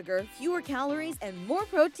zero sugar, fewer calories, and more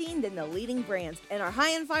protein than the leading brands, and are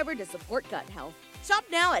high in fiber to support gut health. Shop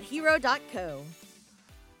now at hero.co.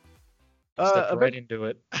 Step right into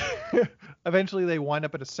it. Eventually, they wind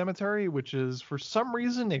up at a cemetery, which is, for some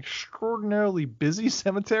reason, extraordinarily busy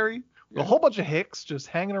cemetery. A whole bunch of hicks just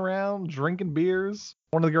hanging around, drinking beers.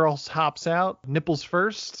 One of the girls hops out, nipples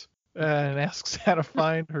first, and asks how to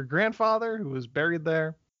find her grandfather, who was buried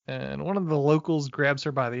there. And one of the locals grabs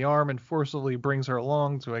her by the arm and forcibly brings her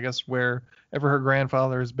along to, I guess, wherever her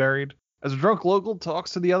grandfather is buried. As a drunk local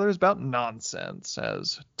talks to the others about nonsense,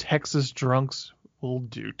 as Texas drunks will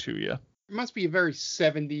do to you. It must be a very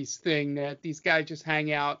 70s thing that these guys just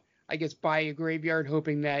hang out, I guess, by a graveyard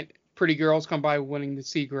hoping that pretty girls come by wanting to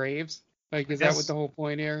see graves. Like, is that what the whole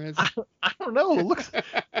point here is? I don't know. Look,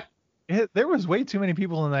 there was way too many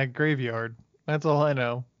people in that graveyard. That's all I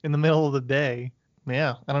know. In the middle of the day.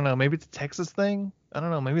 Yeah, I don't know. Maybe it's a Texas thing. I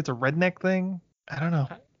don't know. Maybe it's a redneck thing. I don't know.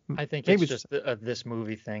 I think Maybe it's just this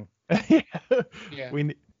movie thing. Yeah. Yeah. We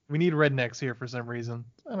need rednecks here for some reason.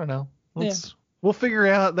 I don't know. We'll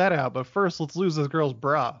figure that out. But first, let's lose this girl's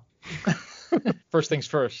bra. First things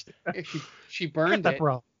first. She burned That it.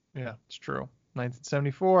 bra. Yeah, it's true.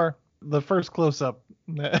 1974. The first close-up.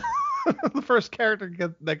 The first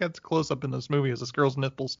character that gets close-up in this movie is this girl's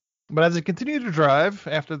nipples. But as they continue to drive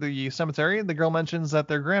after the cemetery, the girl mentions that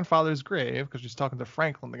their grandfather's grave, because she's talking to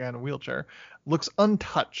Franklin, the guy in a wheelchair, looks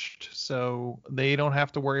untouched, so they don't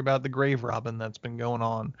have to worry about the grave robbing that's been going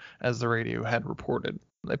on, as the radio had reported.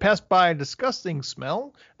 They pass by a disgusting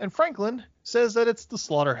smell, and Franklin says that it's the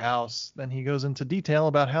slaughterhouse. Then he goes into detail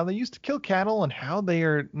about how they used to kill cattle and how they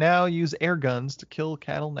are now use air guns to kill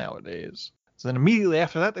cattle nowadays. So then immediately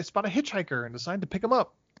after that, they spot a hitchhiker and decide to pick him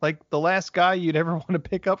up. Like the last guy you'd ever want to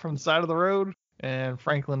pick up from the side of the road. And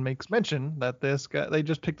Franklin makes mention that this guy, they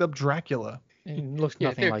just picked up Dracula. He looks Yeah,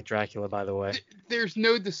 nothing like Dracula, by the way. There's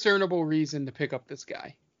no discernible reason to pick up this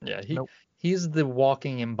guy. Yeah, Nope. he's the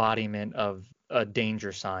walking embodiment of a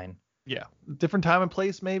danger sign. Yeah. Different time and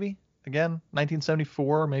place, maybe. Again,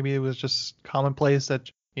 1974. Maybe it was just commonplace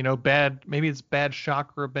that, maybe it's bad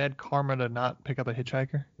shock or a bad karma to not pick up a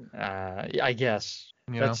hitchhiker. I guess.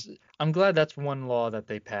 I'm glad that's one law that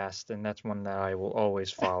they passed, and that's one that I will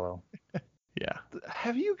always follow. Yeah.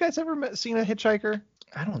 Have you guys ever seen a hitchhiker?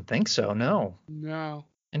 I don't think so, no. No.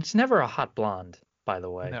 And it's never a hot blonde, by the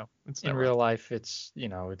way. No, it's In never. real life, it's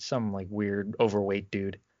some like weird overweight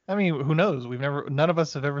dude. I mean, who knows? None of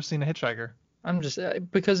us have ever seen a hitchhiker. I'm just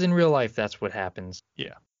because in real life that's what happens.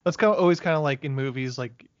 Yeah. That's always kind of like in movies,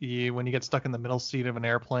 like when you get stuck in the middle seat of an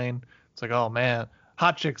airplane. It's like, oh man,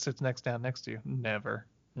 hot chick sits next to you. Never.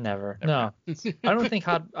 Never. No. I don't think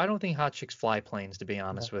hot chicks fly planes, to be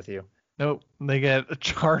honest with you. Nope. They get a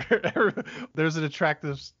charter. There's an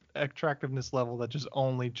attractiveness level that just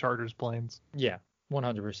only charters planes. Yeah,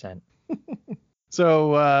 100%.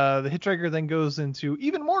 So the hitchhiker then goes into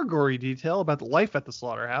even more gory detail about the life at the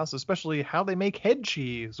slaughterhouse, especially how they make head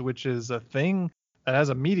cheese, which is a thing that as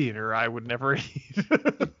a meat eater I would never eat.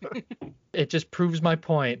 It just proves my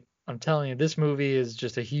point. I'm telling you, this movie is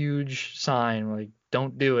just a huge sign. Like,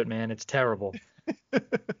 don't do it, man. It's terrible.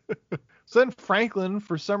 So then Franklin,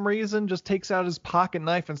 for some reason, just takes out his pocket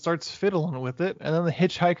knife and starts fiddling with it, and then the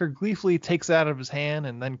hitchhiker gleefully takes it out of his hand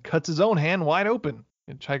and then cuts his own hand wide open.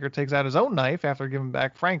 The hitchhiker takes out his own knife after giving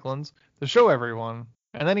back Franklin's to show everyone,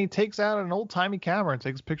 and then he takes out an old-timey camera and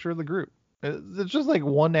takes a picture of the group. It's just like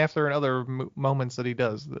one after another moments that he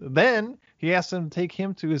does. Then he asks them to take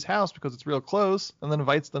him to his house because it's real close, and then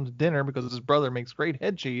invites them to dinner because his brother makes great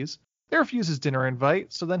head cheese. They refuse his dinner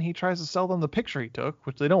invite, so then he tries to sell them the picture he took,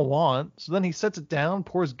 which they don't want. So then he sets it down,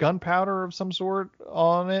 pours gunpowder of some sort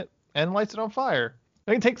on it, and lights it on fire.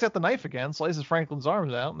 Then he takes out the knife again, slices Franklin's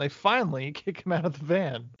arms out, and they finally kick him out of the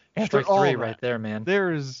van. Strike three right there, man.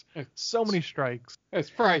 There's so many strikes. It's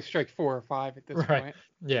probably strike 4 or 5 at this point.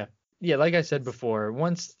 Yeah. Yeah, like I said before,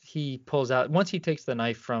 once he takes the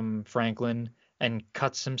knife from Franklin and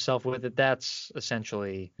cuts himself with it, that's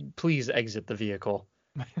essentially, please exit the vehicle.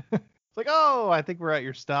 It's like, oh, I think we're at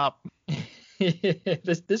your stop.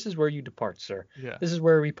 This is where you depart, sir. Yeah. This is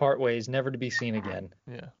where we part ways, never to be seen again.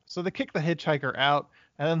 Yeah. So they kick the hitchhiker out,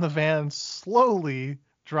 and then the van slowly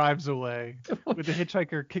drives away with the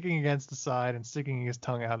hitchhiker kicking against the side and sticking his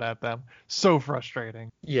tongue out at them. So frustrating.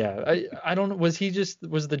 Yeah. I don't know. Was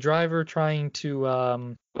the driver trying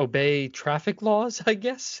to obey traffic laws, I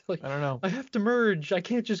guess? Like, I don't know. I have to merge. I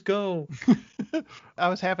can't just go. I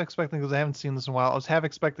was half expecting, because I haven't seen this in a while, I was half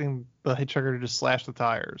expecting the hitchhiker to just slash the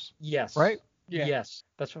tires. Yes. Right? Yeah. Yes.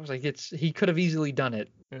 That's what I was like. He could have easily done it.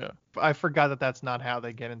 Yeah. I forgot that that's not how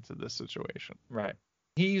they get into this situation. Right.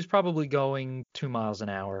 He's probably going 2 miles an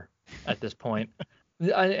hour at this point.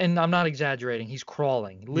 And I'm not exaggerating. He's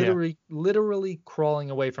crawling, literally crawling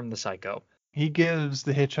away from the psycho. He gives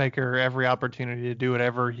the hitchhiker every opportunity to do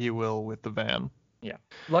whatever he will with the van. Yeah.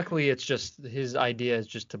 Luckily, it's just his idea is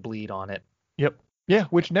just to bleed on it. Yep. Yeah,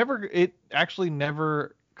 which actually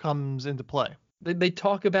never comes into play. They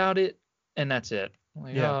talk about it, and that's it.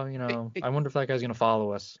 Like, Yeah. I wonder if that guy's going to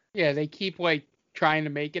follow us. Yeah, they keep trying to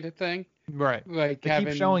make it a thing. Right. Like they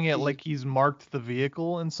keep showing it like he's marked the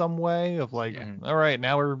vehicle in some way of like, all right,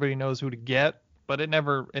 now everybody knows who to get, but it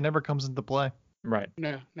never comes into play. Right.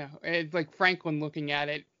 No. It's like Franklin looking at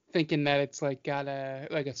it, thinking that it's like got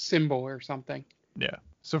a symbol or something. Yeah.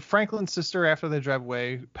 So Franklin's sister, after they drive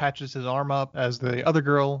away, patches his arm up as the other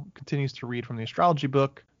girl continues to read from the astrology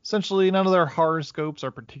book. Essentially, none of their horoscopes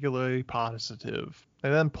are particularly positive. They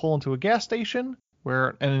then pull into a gas station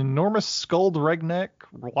where an enormous skulled redneck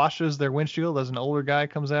washes their windshield as an older guy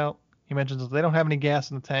comes out. He mentions that they don't have any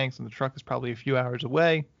gas in the tanks and the truck is probably a few hours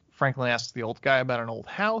away. Franklin asks the old guy about an old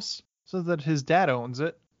house, says that his dad owns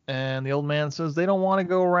it, and the old man says they don't want to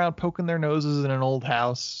go around poking their noses in an old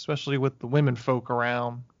house, especially with the women folk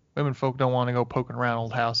around. Women folk don't want to go poking around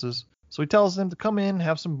old houses. So he tells them to come in,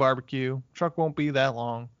 have some barbecue. Truck won't be that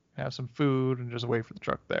long. Have some food and just wait for the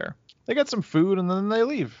truck there. They get some food and then they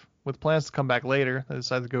leave. With plans to come back later, they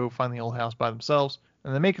decide to go find the old house by themselves.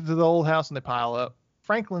 And they make it to the old house and they pile up.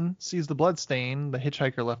 Franklin sees the blood stain the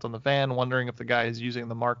hitchhiker left on the van, wondering if the guy is using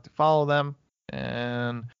the mark to follow them.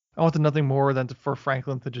 And I wanted nothing more than for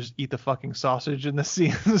Franklin to just eat the fucking sausage in the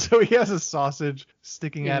scene. So he has a sausage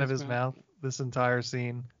sticking out of his mouth this entire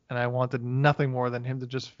scene. And I wanted nothing more than him to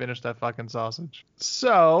just finish that fucking sausage.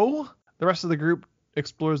 So the rest of the group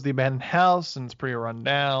explores the abandoned house, and it's pretty run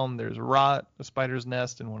down. There's rot, a spider's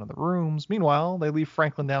nest in one of the rooms. Meanwhile, they leave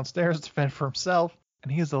Franklin downstairs to fend for himself.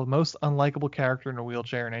 and he is the most unlikable character in a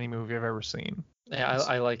wheelchair in any movie I've ever seen. Yeah,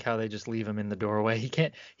 I like how they just leave him in the doorway.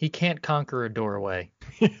 He can't conquer a doorway.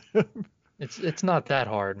 It's not that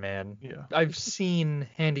hard, man. Yeah. I've seen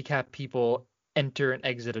handicapped people enter and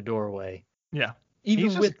exit a doorway. Yeah.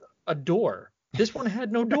 Even with a door. This one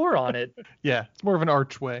had no door on it. Yeah, it's more of an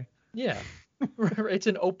archway. Yeah. It's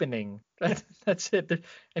an opening. That's it.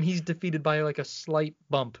 And he's defeated by like a slight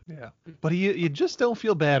bump. Yeah. But you just don't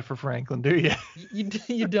feel bad for Franklin, do you?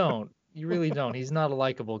 You don't. You really don't. He's not a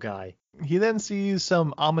likable guy. He then sees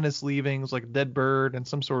some ominous leavings like a dead bird and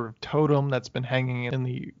some sort of totem that's been hanging in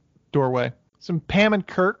the doorway. Some Pam and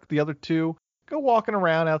Kirk, the other two, go walking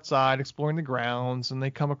around outside exploring the grounds, and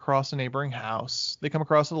they come across a neighboring house. They come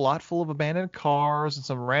across a lot full of abandoned cars and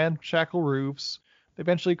some ramshackle roofs. They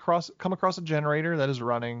eventually come across a generator that is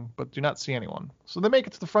running, but do not see anyone. So they make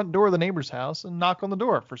it to the front door of the neighbor's house and knock on the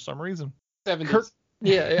door for some reason. 70s.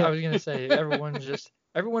 Yeah, I was gonna say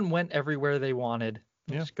everyone went everywhere they wanted.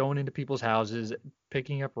 Just going into people's houses,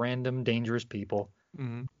 picking up random dangerous people.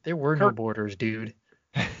 Mm-hmm. There were no borders, dude.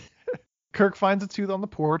 Kirk finds a tooth on the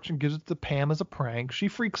porch and gives it to Pam as a prank. She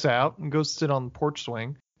freaks out and goes to sit on the porch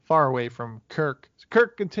swing, far away from Kirk.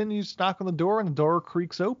 Kirk continues to knock on the door, and the door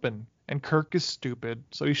creaks open. And Kirk is stupid,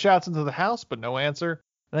 so he shouts into the house, but no answer.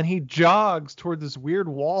 And then he jogs toward this weird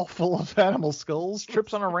wall full of animal skulls,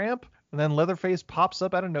 trips on a ramp, and then Leatherface pops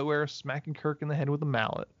up out of nowhere, smacking Kirk in the head with a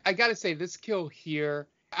mallet. I gotta say, this kill here,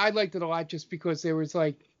 I liked it a lot just because there's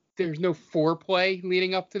no foreplay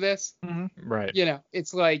leading up to this. Mm-hmm. Right. You know,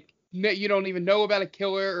 it's like you don't even know about a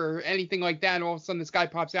killer or anything like that, and all of a sudden this guy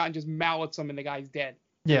pops out and just mallets him and the guy's dead.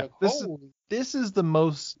 Yeah, like, this is the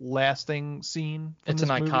most lasting scene. It's an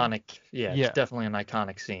movie. Iconic. Yeah, it's definitely an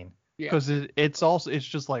iconic scene. Because it's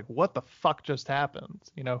just like, what the fuck just happened?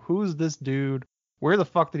 You know, who's this dude? Where the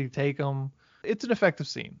fuck did he take him? It's an effective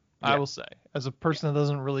scene, I will say. As a person that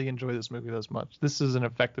doesn't really enjoy this movie as much, this is an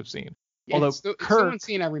effective scene. Yeah, although it's the one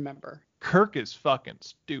scene I remember. Kirk is fucking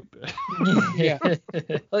stupid. Yeah.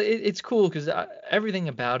 It's cool because everything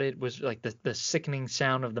about it was like the sickening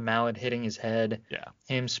sound of the mallet hitting his head. Yeah.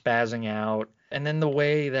 Him spazzing out. And then the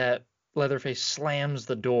way that Leatherface slams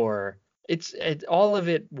the door. All of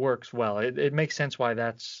it works well. It makes sense why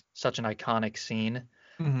that's such an iconic scene.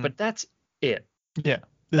 Mm-hmm. But that's it. Yeah.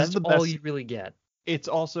 That's all you really get. It's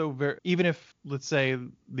also even if, let's say,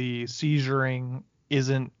 the seizuring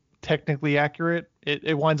isn't technically accurate,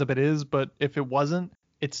 it winds up it is, but if it wasn't,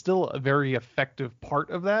 it's still a very effective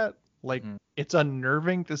part of that. Like, it's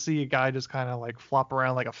unnerving to see a guy just kind of like flop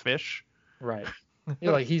around like a fish. Right.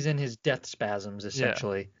 Like he's in his death spasms,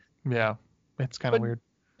 essentially. Yeah. It's kind of weird.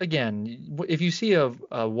 Again, if you see a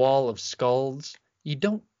wall of skulls, you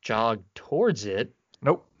don't jog towards it.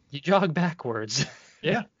 Nope. You jog backwards.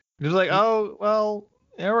 Yeah. You're like, oh, well,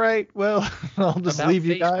 all right, well, I'll just leave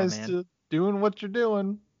you guys to doing what you're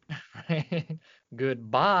doing.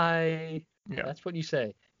 Goodbye. Yeah. That's what you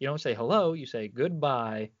say. You don't say hello, you say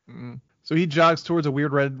goodbye. Mm-hmm. So he jogs towards a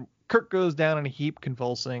weird red. Kirk goes down in a heap,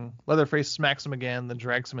 convulsing. Leatherface smacks him again, then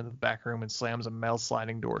drags him into the back room and slams a metal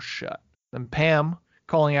sliding door shut. Then Pam,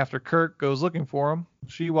 calling after Kirk, goes looking for him.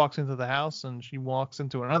 She walks into the house, and she walks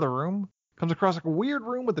into another room. Comes across like a weird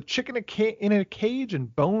room with a chicken in a cage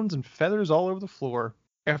and bones and feathers all over the floor.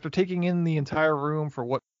 After taking in the entire room for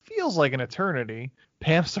what feels like an eternity,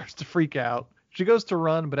 Pam starts to freak out. She goes to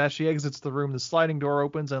run, but as she exits the room, the sliding door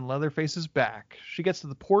opens and Leatherface is back. She gets to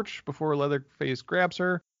the porch before Leatherface grabs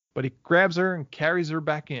her, but he grabs her and carries her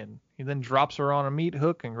back in. He then drops her on a meat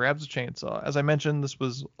hook and grabs a chainsaw. As I mentioned, this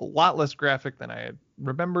was a lot less graphic than I had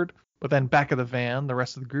remembered. But then back of the van, the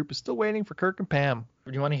rest of the group is still waiting for Kirk and Pam.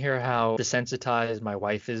 Do you want to hear how desensitized my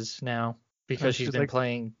wife is now? Because she's been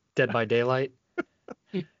playing Dead by Daylight.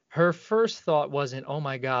 Her first thought wasn't, oh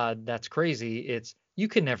my God, that's crazy. It's, you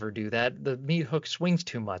can never do that. The meat hook swings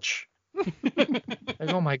too much. Like,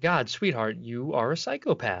 oh my God, sweetheart, you are a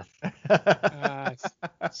psychopath.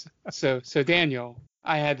 So Daniel,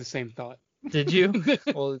 I had the same thought. Did you?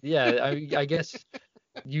 Well, yeah, I guess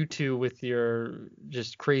you two with your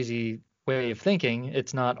just crazy way of thinking,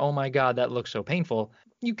 it's not, oh my God, that looks so painful.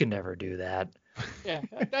 You can never do that. Yeah,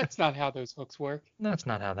 that's not how those hooks work. That's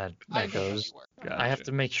not how that goes. Gotcha. I have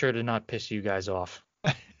to make sure to not piss you guys off.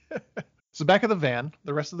 So back at the van,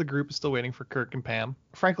 the rest of the group is still waiting for Kirk and Pam.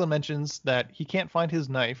 Franklin mentions that he can't find his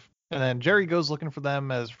knife, and then Jerry goes looking for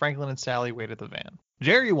them as Franklin and Sally wait at the van.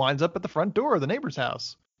 Jerry winds up at the front door of the neighbor's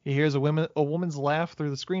house. He hears a woman's laugh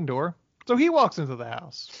through the screen door, so he walks into the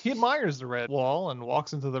house. He admires the red wall and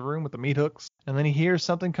walks into the room with the meat hooks, and then he hears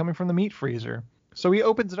something coming from the meat freezer. So he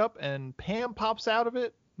opens it up, and Pam pops out of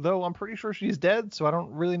it, though I'm pretty sure she's dead, so I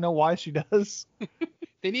don't really know why she does.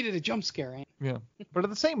 They needed a jump scare, right? Yeah. But at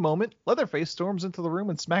the same moment, Leatherface storms into the room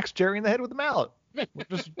and smacks Jerry in the head with a mallet.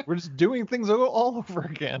 We're just doing things all over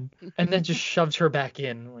again. And then just shoves her back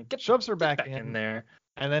in. Like, Shoves her back in there.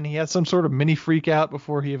 And then he has some sort of mini freak out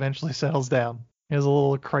before he eventually settles down. He has a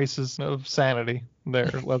little crisis of sanity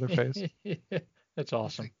there, Leatherface. That's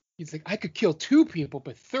awesome. He's like, I could kill 2 people,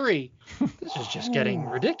 but 3. This is just getting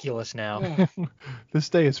ridiculous now. This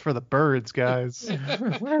day is for the birds, guys.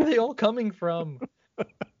 Where are they all coming from?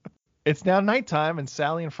 It's now nighttime, and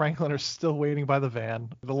Sally and Franklin are still waiting by the van.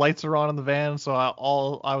 The lights are on in the van, so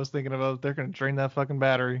all I was thinking about, they're going to drain that fucking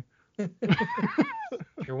battery.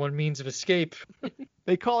 Your one means of escape.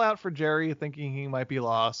 They call out for Jerry, thinking he might be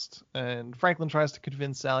lost, and Franklin tries to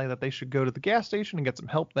convince Sally that they should go to the gas station and get some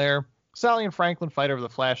help there. Sally and Franklin fight over the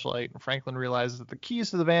flashlight, and Franklin realizes that the keys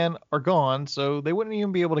to the van are gone, so they wouldn't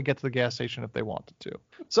even be able to get to the gas station if they wanted to.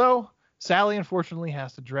 So Sally unfortunately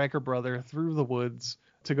has to drag her brother through the woods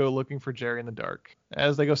to go looking for Jerry in the dark.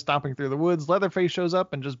 As they go stomping through the woods, Leatherface shows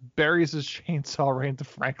up and just buries his chainsaw right into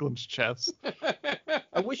Franklin's chest.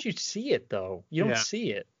 I wish you'd see it, though. You don't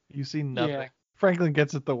see it. You see nothing. Yeah. Franklin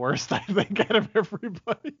gets it the worst, I think, out of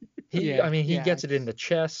everybody. He gets it in the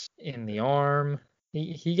chest, in the arm.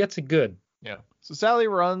 He gets it good. Yeah. So Sally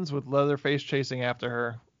runs with Leatherface chasing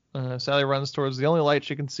after her. Sally runs towards the only light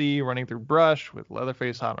she can see, running through brush with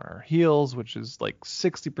Leatherface hot on her heels, which is like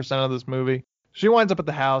 60% of this movie. She winds up at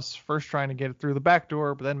the house, first trying to get it through the back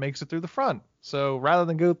door, but then makes it through the front. So rather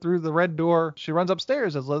than go through the red door, she runs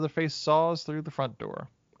upstairs as Leatherface saws through the front door.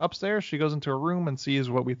 Upstairs, she goes into a room and sees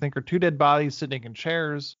what we think are 2 dead bodies sitting in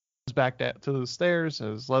chairs. Back to the stairs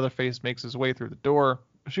as Leatherface makes his way through the door.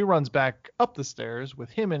 She runs back up the stairs with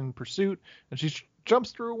him in pursuit, and she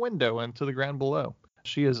jumps through a window into the ground below.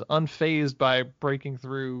 She is unfazed by breaking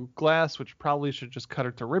through glass, which probably should just cut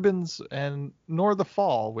her to ribbons, and nor the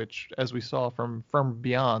fall, which, as we saw from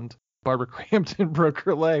Beyond, Barbara Crampton broke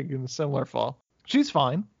her leg in a similar fall. She's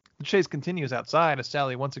fine. The chase continues outside as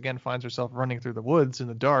Sally once again finds herself running through the woods in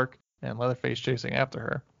the dark, and Leatherface chasing after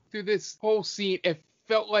her. Through this whole scene, it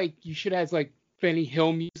felt like you should have like Benny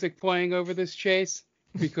Hill music playing over this chase,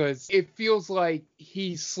 because it feels like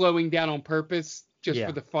he's slowing down on purpose just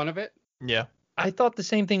for the fun of it. Yeah. I thought the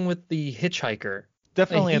same thing with the hitchhiker.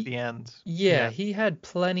 Definitely at the end. Yeah, he had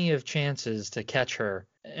plenty of chances to catch her.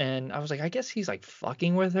 And I was like, I guess he's like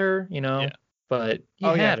fucking with her, you know? Yeah. But he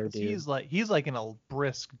had her, dude. He's like in a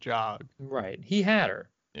brisk jog. Right. He had her.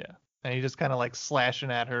 Yeah. And he just kind of like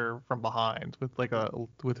slashing at her from behind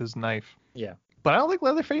with his knife. Yeah. But I don't think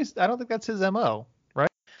Leatherface, I don't think that's his MO, right?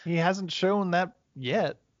 He hasn't shown that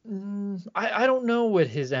yet. I don't know what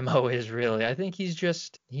his MO is really. I think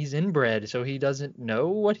he's inbred, so he doesn't know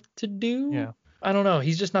what to do. Yeah. I don't know.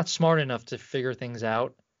 He's just not smart enough to figure things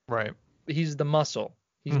out. Right. He's the muscle.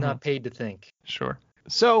 He's not paid to think. Sure.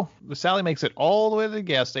 So Sally makes it all the way to the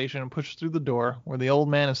gas station and pushes through the door where the old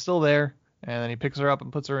man is still there. And then he picks her up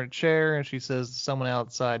and puts her in a chair, and she says there's someone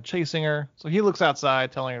outside chasing her. So he looks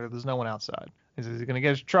outside, telling her there's no one outside. He says he's going to get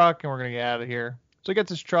his truck and we're going to get out of here. So he gets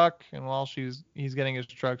his truck, and while he's getting his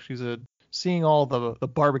truck, she's seeing all the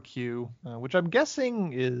barbecue, which I'm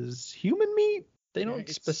guessing is human meat. They don't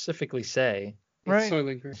specifically say. Right?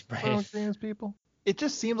 Soylent Green. Soylent Green's people. It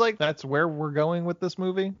just seems like that's where we're going with this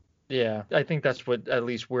movie. Yeah, I think that's what at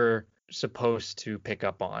least we're supposed to pick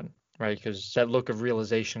up on, right? Because that look of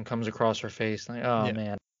realization comes across her face, like, oh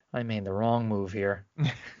man, I made the wrong move here.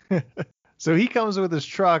 So he comes with his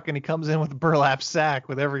truck, and he comes in with a burlap sack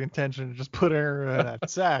with every intention of just putting her in that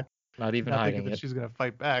sack. Not even hiding it. She's going to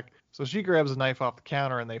fight back. So she grabs a knife off the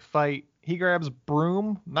counter, and they fight. He grabs a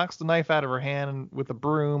broom, knocks the knife out of her hand with a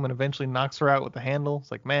broom, and eventually knocks her out with the handle. It's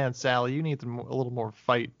like, man, Sally, you need a little more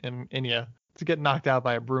fight in you. To get knocked out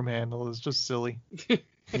by a broom handle is just silly.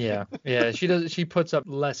 Yeah. She puts up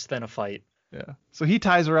less than a fight. Yeah. So he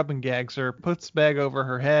ties her up and gags her, puts the bag over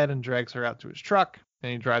her head, and drags her out to his truck.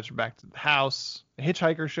 And he drives her back to the house. A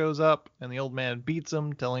hitchhiker shows up, and the old man beats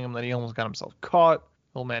him, telling him that he almost got himself caught.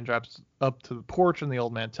 The old man drives up to the porch, and the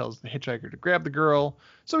old man tells the hitchhiker to grab the girl.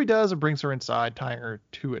 So he does and brings her inside, tying her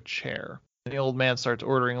to a chair. And the old man starts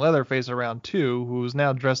ordering Leatherface around too, who is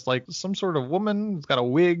now dressed like some sort of woman. He's got a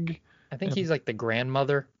wig. I think he's like the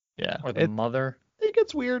grandmother. Yeah. Or the mother. It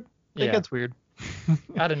gets weird. It gets weird.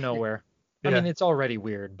 Out of nowhere. I mean, it's already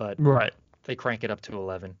weird, but they crank it up to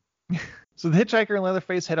 11. So the hitchhiker and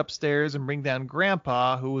Leatherface head upstairs and bring down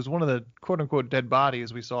Grandpa, who was one of the quote-unquote dead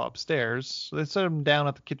bodies we saw upstairs. So they set him down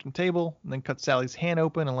at the kitchen table and then cut Sally's hand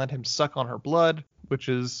open and let him suck on her blood, which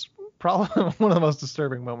is probably one of the most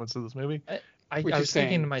disturbing moments of this movie. I was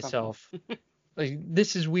thinking to myself, like,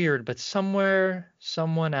 this is weird, but somewhere,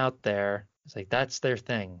 someone out there is like, that's their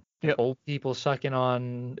thing. Yep. Old people sucking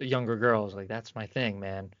on younger girls, like that's my thing,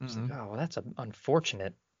 man. It's like, Mhm. oh, well, that's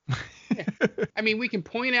unfortunate. I mean, we can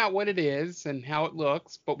point out what it is and how it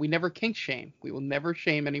looks, but we never kink shame. We will never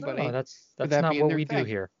shame anybody No, for that's that not being what their we do thing.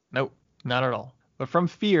 here. Nope, not at all. But from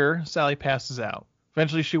fear, Sally passes out.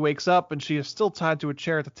 Eventually, she wakes up and she is still tied to a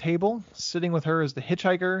chair at the table. Sitting with her is the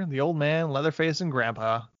hitchhiker, the old man, Leatherface, and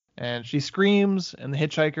Grandpa. And she screams, and the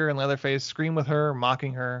hitchhiker and Leatherface scream with her,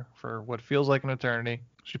 mocking her for what feels like an eternity.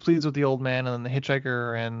 She pleads with the old man, and then the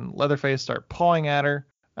hitchhiker and Leatherface start pawing at her.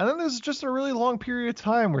 And then there's just a really long period of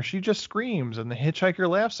time where she just screams, and the hitchhiker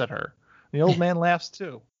laughs at her. The old man laughs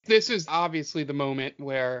too. This is obviously the moment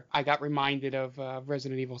where I got reminded of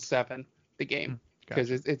Resident Evil 7, the game,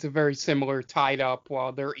 because it's a very similar tied up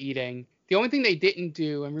while they're eating. The only thing they didn't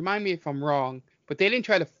do, and remind me if I'm wrong, but they didn't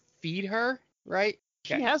try to feed her, right?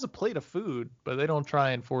 She has a plate of food, but they don't try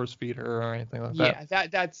and force feed her or anything like that. Yeah,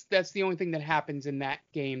 that's the only thing that happens in that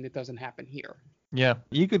game that doesn't happen here. Yeah,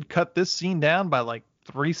 you could cut this scene down by like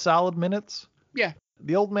 3 solid minutes. Yeah.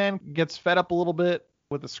 The old man gets fed up a little bit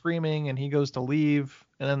with the screaming, and he goes to leave.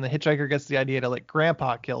 And then the hitchhiker gets the idea to let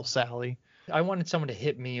Grandpa kill Sally. I wanted someone to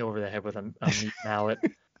hit me over the head with a meat mallet.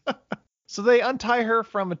 So they untie her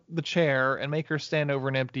from the chair and make her stand over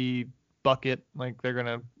an empty bucket, like they're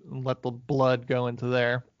gonna let the blood go into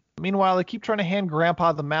there. Meanwhile, they keep trying to hand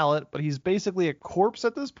Grandpa the mallet, but he's basically a corpse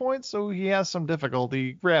at this point, so he has some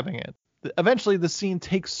difficulty grabbing it. Eventually, the scene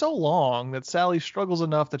takes so long that Sally struggles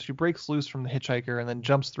enough that she breaks loose from the hitchhiker and then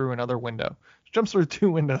jumps through another window. She jumps through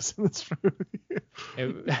 2 windows in this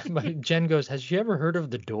movie. Jen goes, "Has she ever heard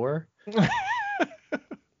of the door?"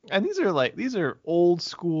 And these are old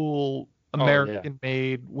school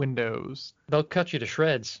American-made windows. They'll cut you to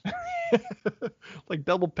shreds. Like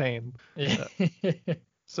double pane.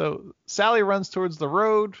 So Sally runs towards the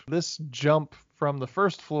road. This jump from the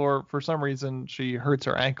first floor, for some reason, she hurts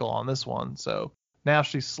her ankle on this one. So now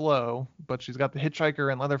she's slow, but she's got the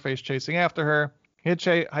hitchhiker and Leatherface chasing after her.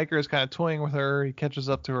 Hitchhiker is kind of toying with her. He catches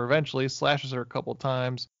up to her eventually, slashes her a couple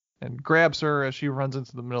times, and grabs her as she runs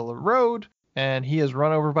into the middle of the road. And he is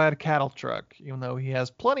run over by a cattle truck, even though he has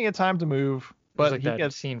plenty of time to move. But like he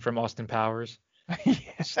gets scene from Austin Powers.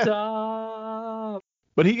 Yeah. Stop.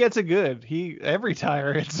 But he gets it good. Every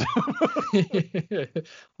tire hits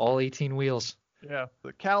All 18 wheels. Yeah.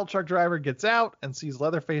 The cattle truck driver gets out and sees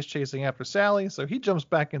Leatherface chasing after Sally, so he jumps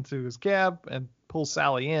back into his cab and pulls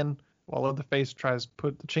Sally in. While Leatherface tries to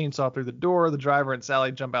put the chainsaw through the door, the driver and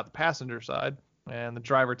Sally jump out the passenger side, and the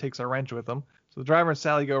driver takes a wrench with him. So the driver and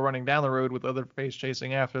Sally go running down the road with Leatherface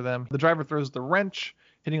chasing after them. The driver throws the wrench,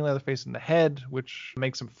 hitting Leatherface in the head, which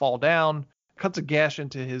makes him fall down, cuts a gash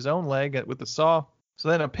into his own leg with the saw. So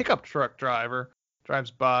then a pickup truck driver drives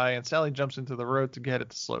by, and Sally jumps into the road to get it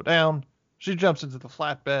to slow down. She jumps into the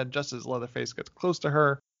flatbed just as Leatherface gets close to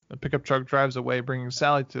her. The pickup truck drives away, bringing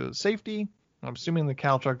Sally to safety. I'm assuming the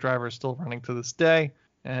cattle truck driver is still running to this day.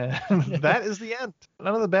 And that is the end.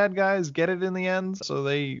 None of the bad guys get it in the end, so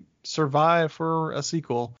they survive for a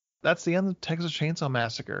sequel. That's the end of Texas Chainsaw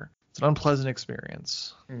Massacre. It's an unpleasant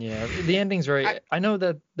experience. Yeah, the ending's right. I know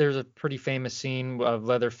that there's a pretty famous scene of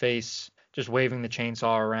Leatherface just waving the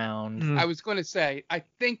chainsaw around. I was going to say, I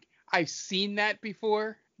think I've seen that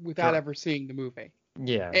before without ever seeing the movie.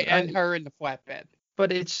 Yeah. And her in the flatbed.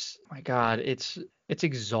 But it's, my God, it's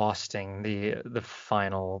exhausting, the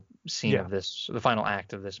final scene of this, the final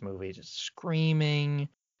act of this movie. Just screaming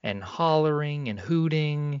and hollering and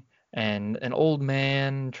hooting and an old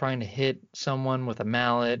man trying to hit someone with a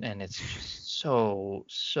mallet, and it's just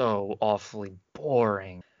so awfully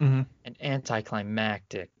boring and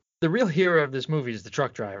anticlimactic. The real hero of this movie is the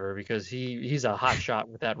truck driver, because he's a hot shot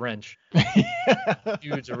with that wrench.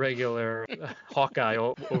 Dude's a regular Hawkeye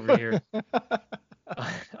over here.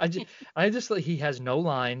 I just like, he has no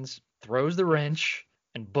lines, throws the wrench,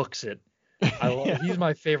 and books it. He's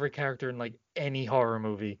my favorite character in like any horror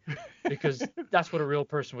movie, because that's what a real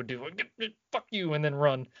person would do. Fuck you, and then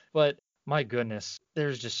run. But my goodness,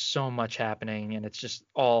 there's just so much happening, and it's just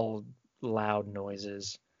all loud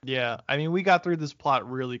noises. Yeah, I mean, we got through this plot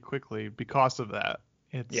really quickly because of that.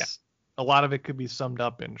 A lot of it could be summed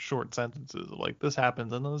up in short sentences, like this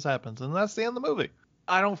happens and then this happens, and that's the end of the movie.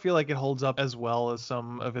 I don't feel like it holds up as well as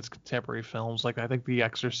some of its contemporary films. Like, I think The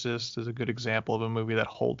Exorcist is a good example of a movie that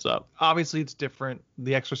holds up. Obviously, it's different.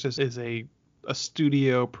 The Exorcist is a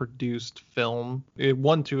studio-produced film. It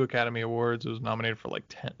won 2 Academy Awards. It was nominated for like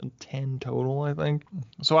 10 total, I think.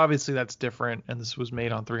 So obviously that's different, and this was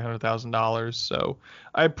made on $300,000. So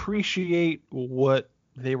I appreciate what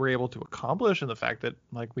they were able to accomplish, and the fact that,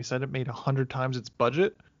 like we said, it made 100 times its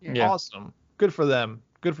budget. Yeah. Awesome. Good for them.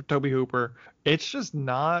 Good for Tobe Hooper. It's just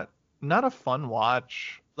not not a fun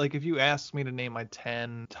watch. Like, if you asked me to name my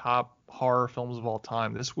 10 top horror films of all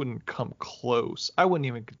time, this wouldn't come close. I wouldn't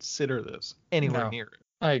even consider this anywhere No. near it.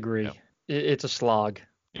 I agree. Yeah. It's a slog.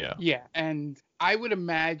 Yeah. Yeah, and I would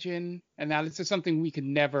imagine, and now this is something we could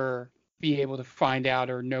never be able to find out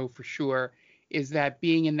or know for sure, is that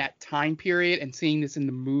being in that time period and seeing this in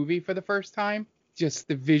the movie for the first time, just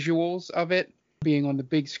the visuals of it being on the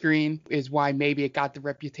big screen is why maybe it got the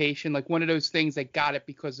reputation. Like one of those things that got it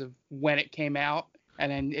because of when it came out.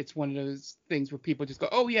 And then it's one of those things where people just go,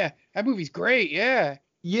 oh yeah, that movie's great. Yeah.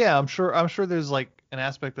 Yeah, I'm sure there's like an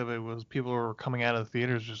aspect of it was people were coming out of the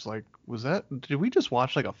theaters just like, did we just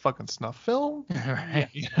watch like a fucking snuff film? Right.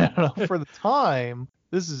 You know, for the time,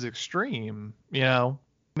 this is extreme, you know.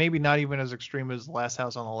 Maybe not even as extreme as Last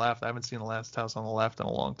House on the Left. I haven't seen The Last House on the Left in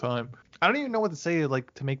a long time. I don't even know what to say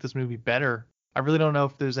like to make this movie better. I really don't know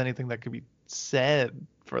if there's anything that could be said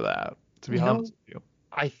for that, to be honest with you.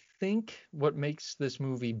 I think what makes this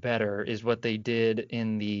movie better is what they did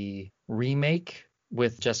in the remake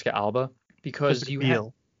with Jessica Alba, because Jessica you Biel.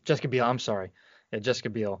 had Jessica Biel. I'm sorry, yeah, Jessica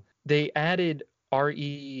Biel. They added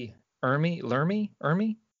R.E. Lermy.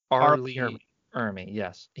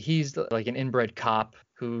 Yes, he's like an inbred cop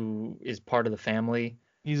who is part of the family.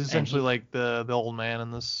 He's essentially like the old man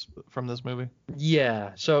in this from this movie.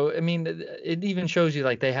 Yeah, so I mean, it even shows you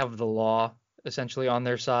like they have the law essentially on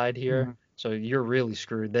their side here. Mhm. So you're really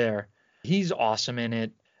screwed there. He's awesome in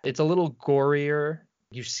it. It's a little gorier.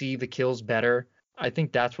 You see the kills better. I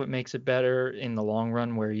think that's what makes it better in the long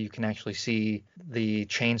run, where you can actually see the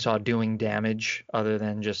chainsaw doing damage other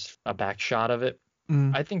than just a back shot of it.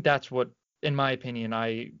 Mm. I think that's what, in my opinion,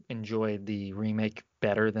 I enjoyed the remake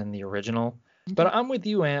better than the original. But I'm with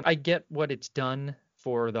you, Ann. I get what it's done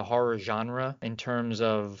for the horror genre in terms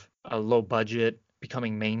of a low budget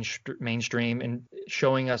becoming mainstream and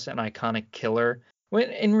showing us an iconic killer.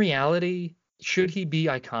 When in reality, should he be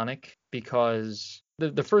iconic? Because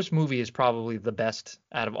the first movie is probably the best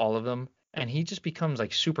out of all of them, and he just becomes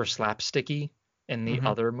like super slapsticky in the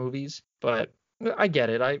other movies. But I get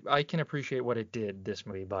it. I can appreciate what it did, this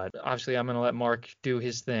movie, but obviously I'm going to let Mark do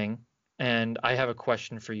his thing. And I have a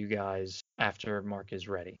question for you guys after Mark is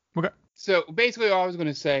ready. Okay. So basically all I was going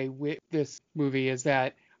to say with this movie is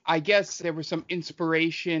that I guess there was some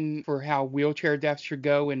inspiration for how wheelchair deaths should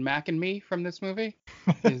go in Mac and Me from this movie.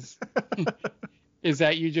 Is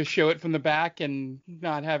that you just show it from the back and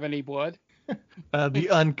not have any blood? The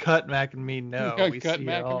uncut Mac and Me, no. We Uncut see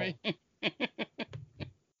Mac it all. and Me.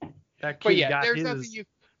 That kid But yeah, got there's his. nothing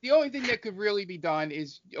the only thing that could really be done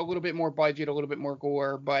is a little bit more budget, a little bit more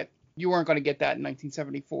gore, but you weren't going to get that in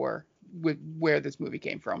 1974 with where this movie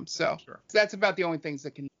came from. So that's about the only things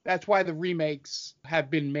that's why the remakes have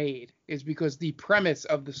been made, is because the premise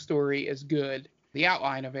of the story is good, the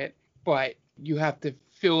outline of it, but you have to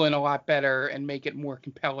fill in a lot better and make it more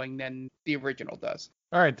compelling than the original does.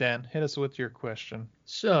 All right, Dan, hit us with your question.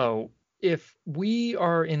 So if we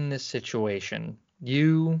are in this situation,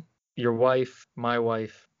 you, your wife, my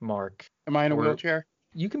wife, Mark. Am I in a wheelchair?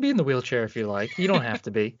 You can be in the wheelchair if you like. You don't have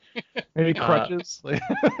to be. Maybe crutches.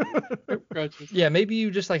 Crutches. Yeah, maybe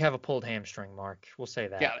you just like have a pulled hamstring, Mark. We'll say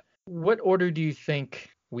that. Got it. What order do you think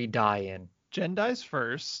we die in? Jen dies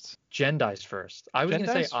first. Jen dies first. I was Jen going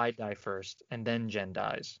to dies? say I die first, and then Jen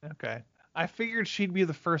dies. Okay. I figured she'd be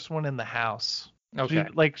the first one in the house. Okay.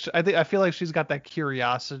 I feel like she's got that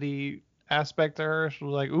curiosity aspect to her. She's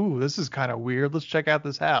like, ooh, this is kind of weird. Let's check out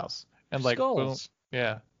this house. And like, boom. Skulls.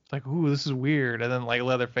 Yeah. It's like, ooh, this is weird. And then like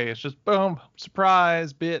Leatherface, just boom,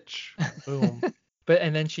 surprise, bitch. Boom.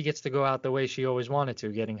 And then she gets to go out the way she always wanted to,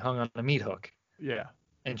 getting hung on a meat hook. Yeah.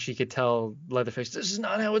 And she could tell Leatherface, this is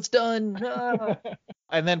not how it's done. Ah.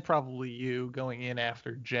 And then probably you going in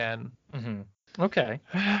after Jen. Mm-hmm. Okay.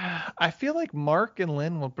 I feel like Mark and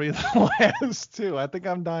Lynn will be the last too. I think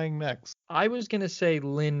I'm dying next. I was going to say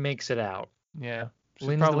Lynn makes it out. Yeah. She's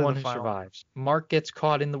Lynn's the probably one who final. survives. Mark gets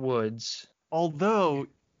caught in the woods. Although,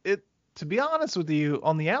 to be honest with you,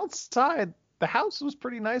 on the outside, the house was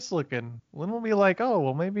pretty nice looking. Lynn will be like, oh,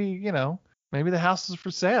 well, maybe the house is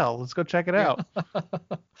for sale. Let's go check it out.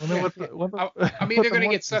 I'm either going to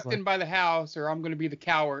get sucked in by the house, or I'm going to be the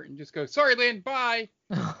coward and just go, sorry, Lynn, bye.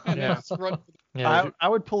 And Yeah. just run. Yeah, I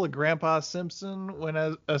would pull a Grandpa Simpson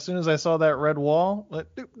as soon as I saw that red wall. Like,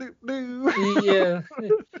 do. yeah.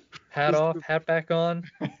 Hat off, hat back on.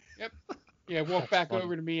 Yep. Yeah, walk back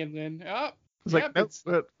over to me and Lynn. Oh, It's like, nope,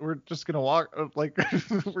 but we're just gonna walk. Like,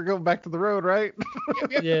 we're going back to the road, right?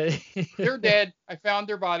 Yep. Yeah. They're dead. I found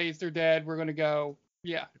their bodies. They're dead. We're gonna go.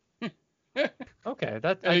 Yeah. Okay,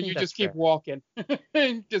 And you just keep walking.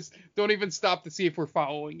 Just don't even stop to see if we're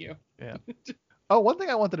following you. Yeah. Oh, one thing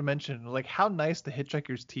I wanted to mention, like how nice the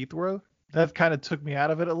hitchhiker's teeth were. That kind of took me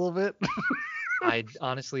out of it a little bit. I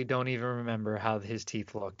honestly don't even remember how his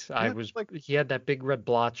teeth looked. Yeah, He had that big red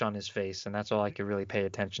blotch on his face, and that's all I could really pay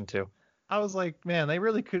attention to. I was like, man, they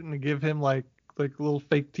really couldn't give him like little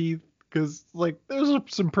fake teeth because like those are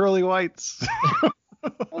some pearly whites.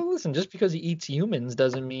 Well, listen, just because he eats humans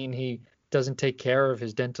doesn't mean he doesn't take care of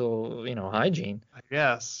his dental, hygiene. I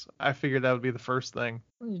guess I figured that would be the first thing.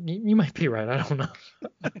 You might be right. I don't know.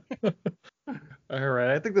 All right,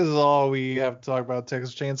 I think this is all we have to talk about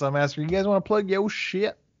Texas Chainsaw Massacre. You guys want to plug your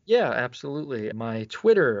shit? Yeah, absolutely. My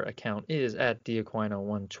Twitter account is at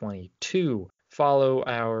Diaquino122. Follow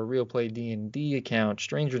our Real Play D&D account,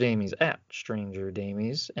 Stranger Damies, at Stranger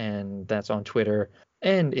Damies, and that's on Twitter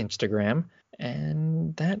and Instagram.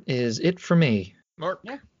 And that is it for me. Mark?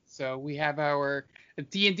 Yeah. So we have our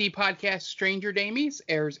D&D podcast, Stranger Damies,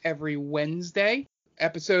 airs every Wednesday.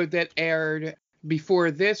 Episode that aired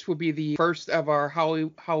before this will be the first of our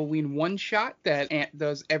Halloween one-shot that Ant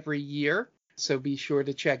does every year. So be sure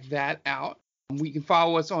to check that out. We can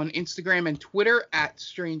follow us on Instagram and Twitter at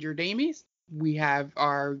Stranger Damies. We have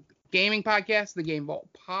our gaming podcast, the Game Vault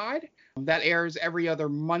Pod. That airs every other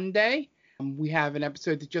Monday. We have an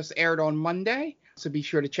episode that just aired on Monday, so be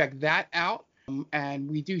sure to check that out. And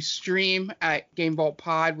we do stream at Game Vault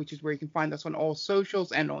Pod, which is where you can find us on all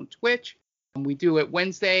socials and on Twitch. We do it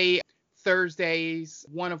Wednesday, Thursdays,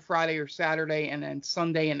 one of Friday or Saturday, and then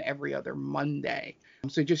Sunday and every other Monday.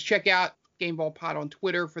 So just check out Game Vault Pod on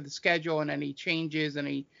Twitter for the schedule and any changes,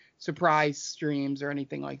 any surprise streams or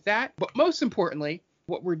anything like that. But most importantly,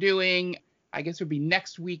 what we're doing, I guess would be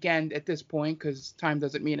next weekend at this point, because time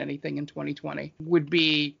doesn't mean anything in 2020, would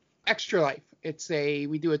be Extra Life.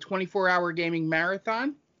 We do a 24-hour gaming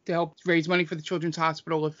marathon to help raise money for the Children's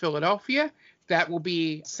Hospital of Philadelphia. That will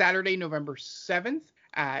be Saturday, November 7th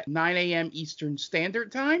at 9 a.m. Eastern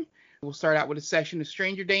Standard Time. We'll start out with a session of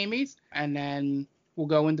Stranger Damies, and then we'll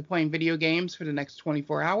go into playing video games for the next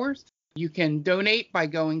 24 hours. You can donate by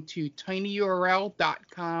going to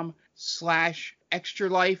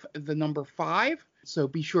tinyurl.com/extralife5. So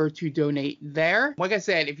be sure to donate there. Like I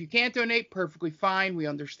said, if you can't donate, perfectly fine. We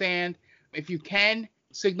understand. If you can,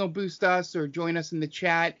 signal boost us or join us in the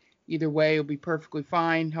chat. Either way, it'll be perfectly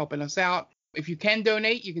fine, helping us out. If you can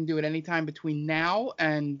donate, you can do it anytime between now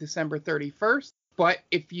and December 31st. But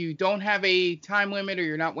if you don't have a time limit or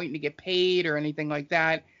you're not waiting to get paid or anything like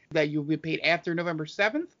that, that you'll be paid after November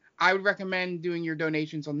 7th, I would recommend doing your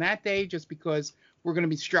donations on that day just because we're going to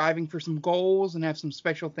be striving for some goals and have some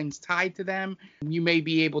special things tied to them. You may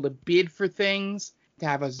be able to bid for things to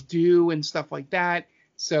have us do and stuff like that.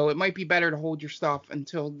 So it might be better to hold your stuff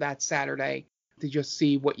until that Saturday to just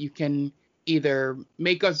see what you can either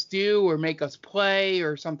make us do or make us play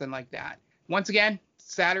or something like that. Once again,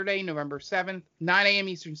 Saturday, November 7th, 9 a.m.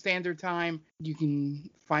 Eastern Standard Time. You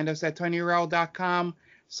can find us at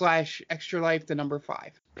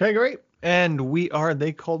tinyurl.com/extralife5. Okay, great. And we are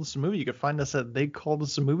They Called Us a Movie. You can find us at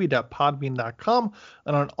theycalledusamovie.podbean.com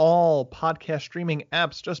and on all podcast streaming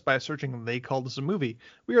apps just by searching They Called Us a Movie.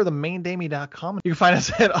 We are themaindamie.com. You can find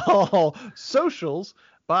us at all socials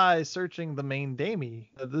by searching The Main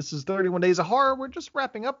Damie. This is 31 Days of Horror. We're just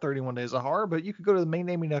wrapping up 31 Days of Horror, but you could go to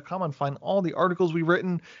themaindamie.com and find all the articles we've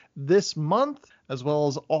written this month, as well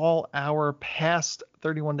as all our past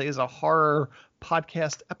 31 Days of Horror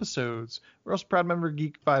podcast episodes. We're also proud member of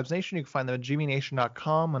Geek Vibes Nation. You can find them at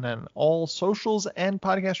gvnation.com and on all socials and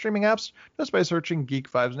podcast streaming apps just by searching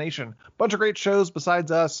Geek Vibes Nation. Bunch of great shows besides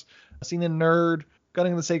us. Scene and Nerd,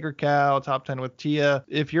 Gunning the Sacred Cow, Top 10 with Tia.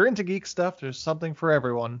 If you're into geek stuff, there's something for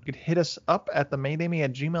everyone. You could hit us up at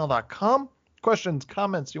themaindamie@gmail.com. Questions,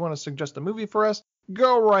 comments, you want to suggest a movie for us?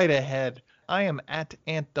 Go right ahead. I am at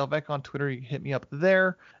Ant Delvec on Twitter. You can hit me up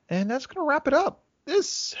there. And that's going to wrap it up.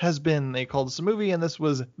 This has been They Called Us a Movie, and this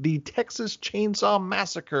was The Texas Chainsaw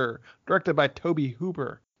Massacre, directed by Toby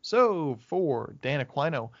Hooper. So, for Dan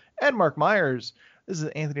Aquino and Mark Myers, this is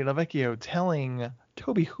Anthony Lavecchio telling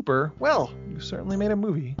Toby Hooper, well, you certainly made a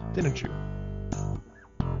movie, didn't you?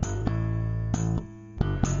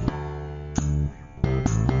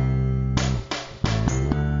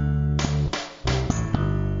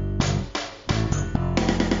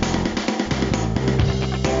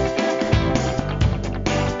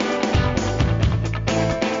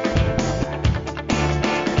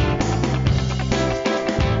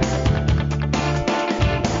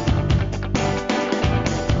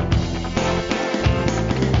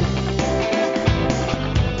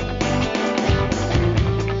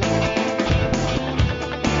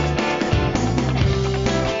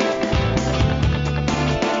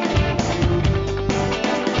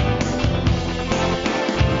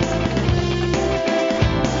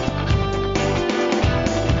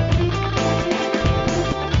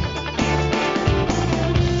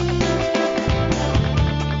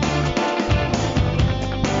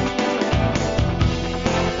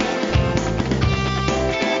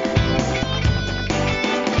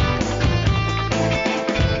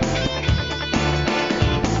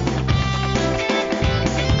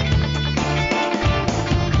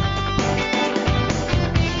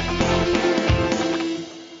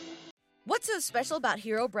 special about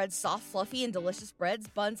Hero Bread's soft, fluffy, and delicious breads,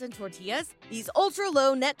 buns, and tortillas? These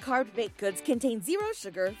ultra-low net-carb baked goods contain zero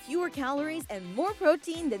sugar, fewer calories, and more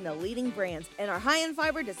protein than the leading brands, and are high in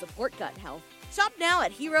fiber to support gut health. Shop now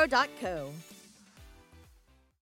at hero.co.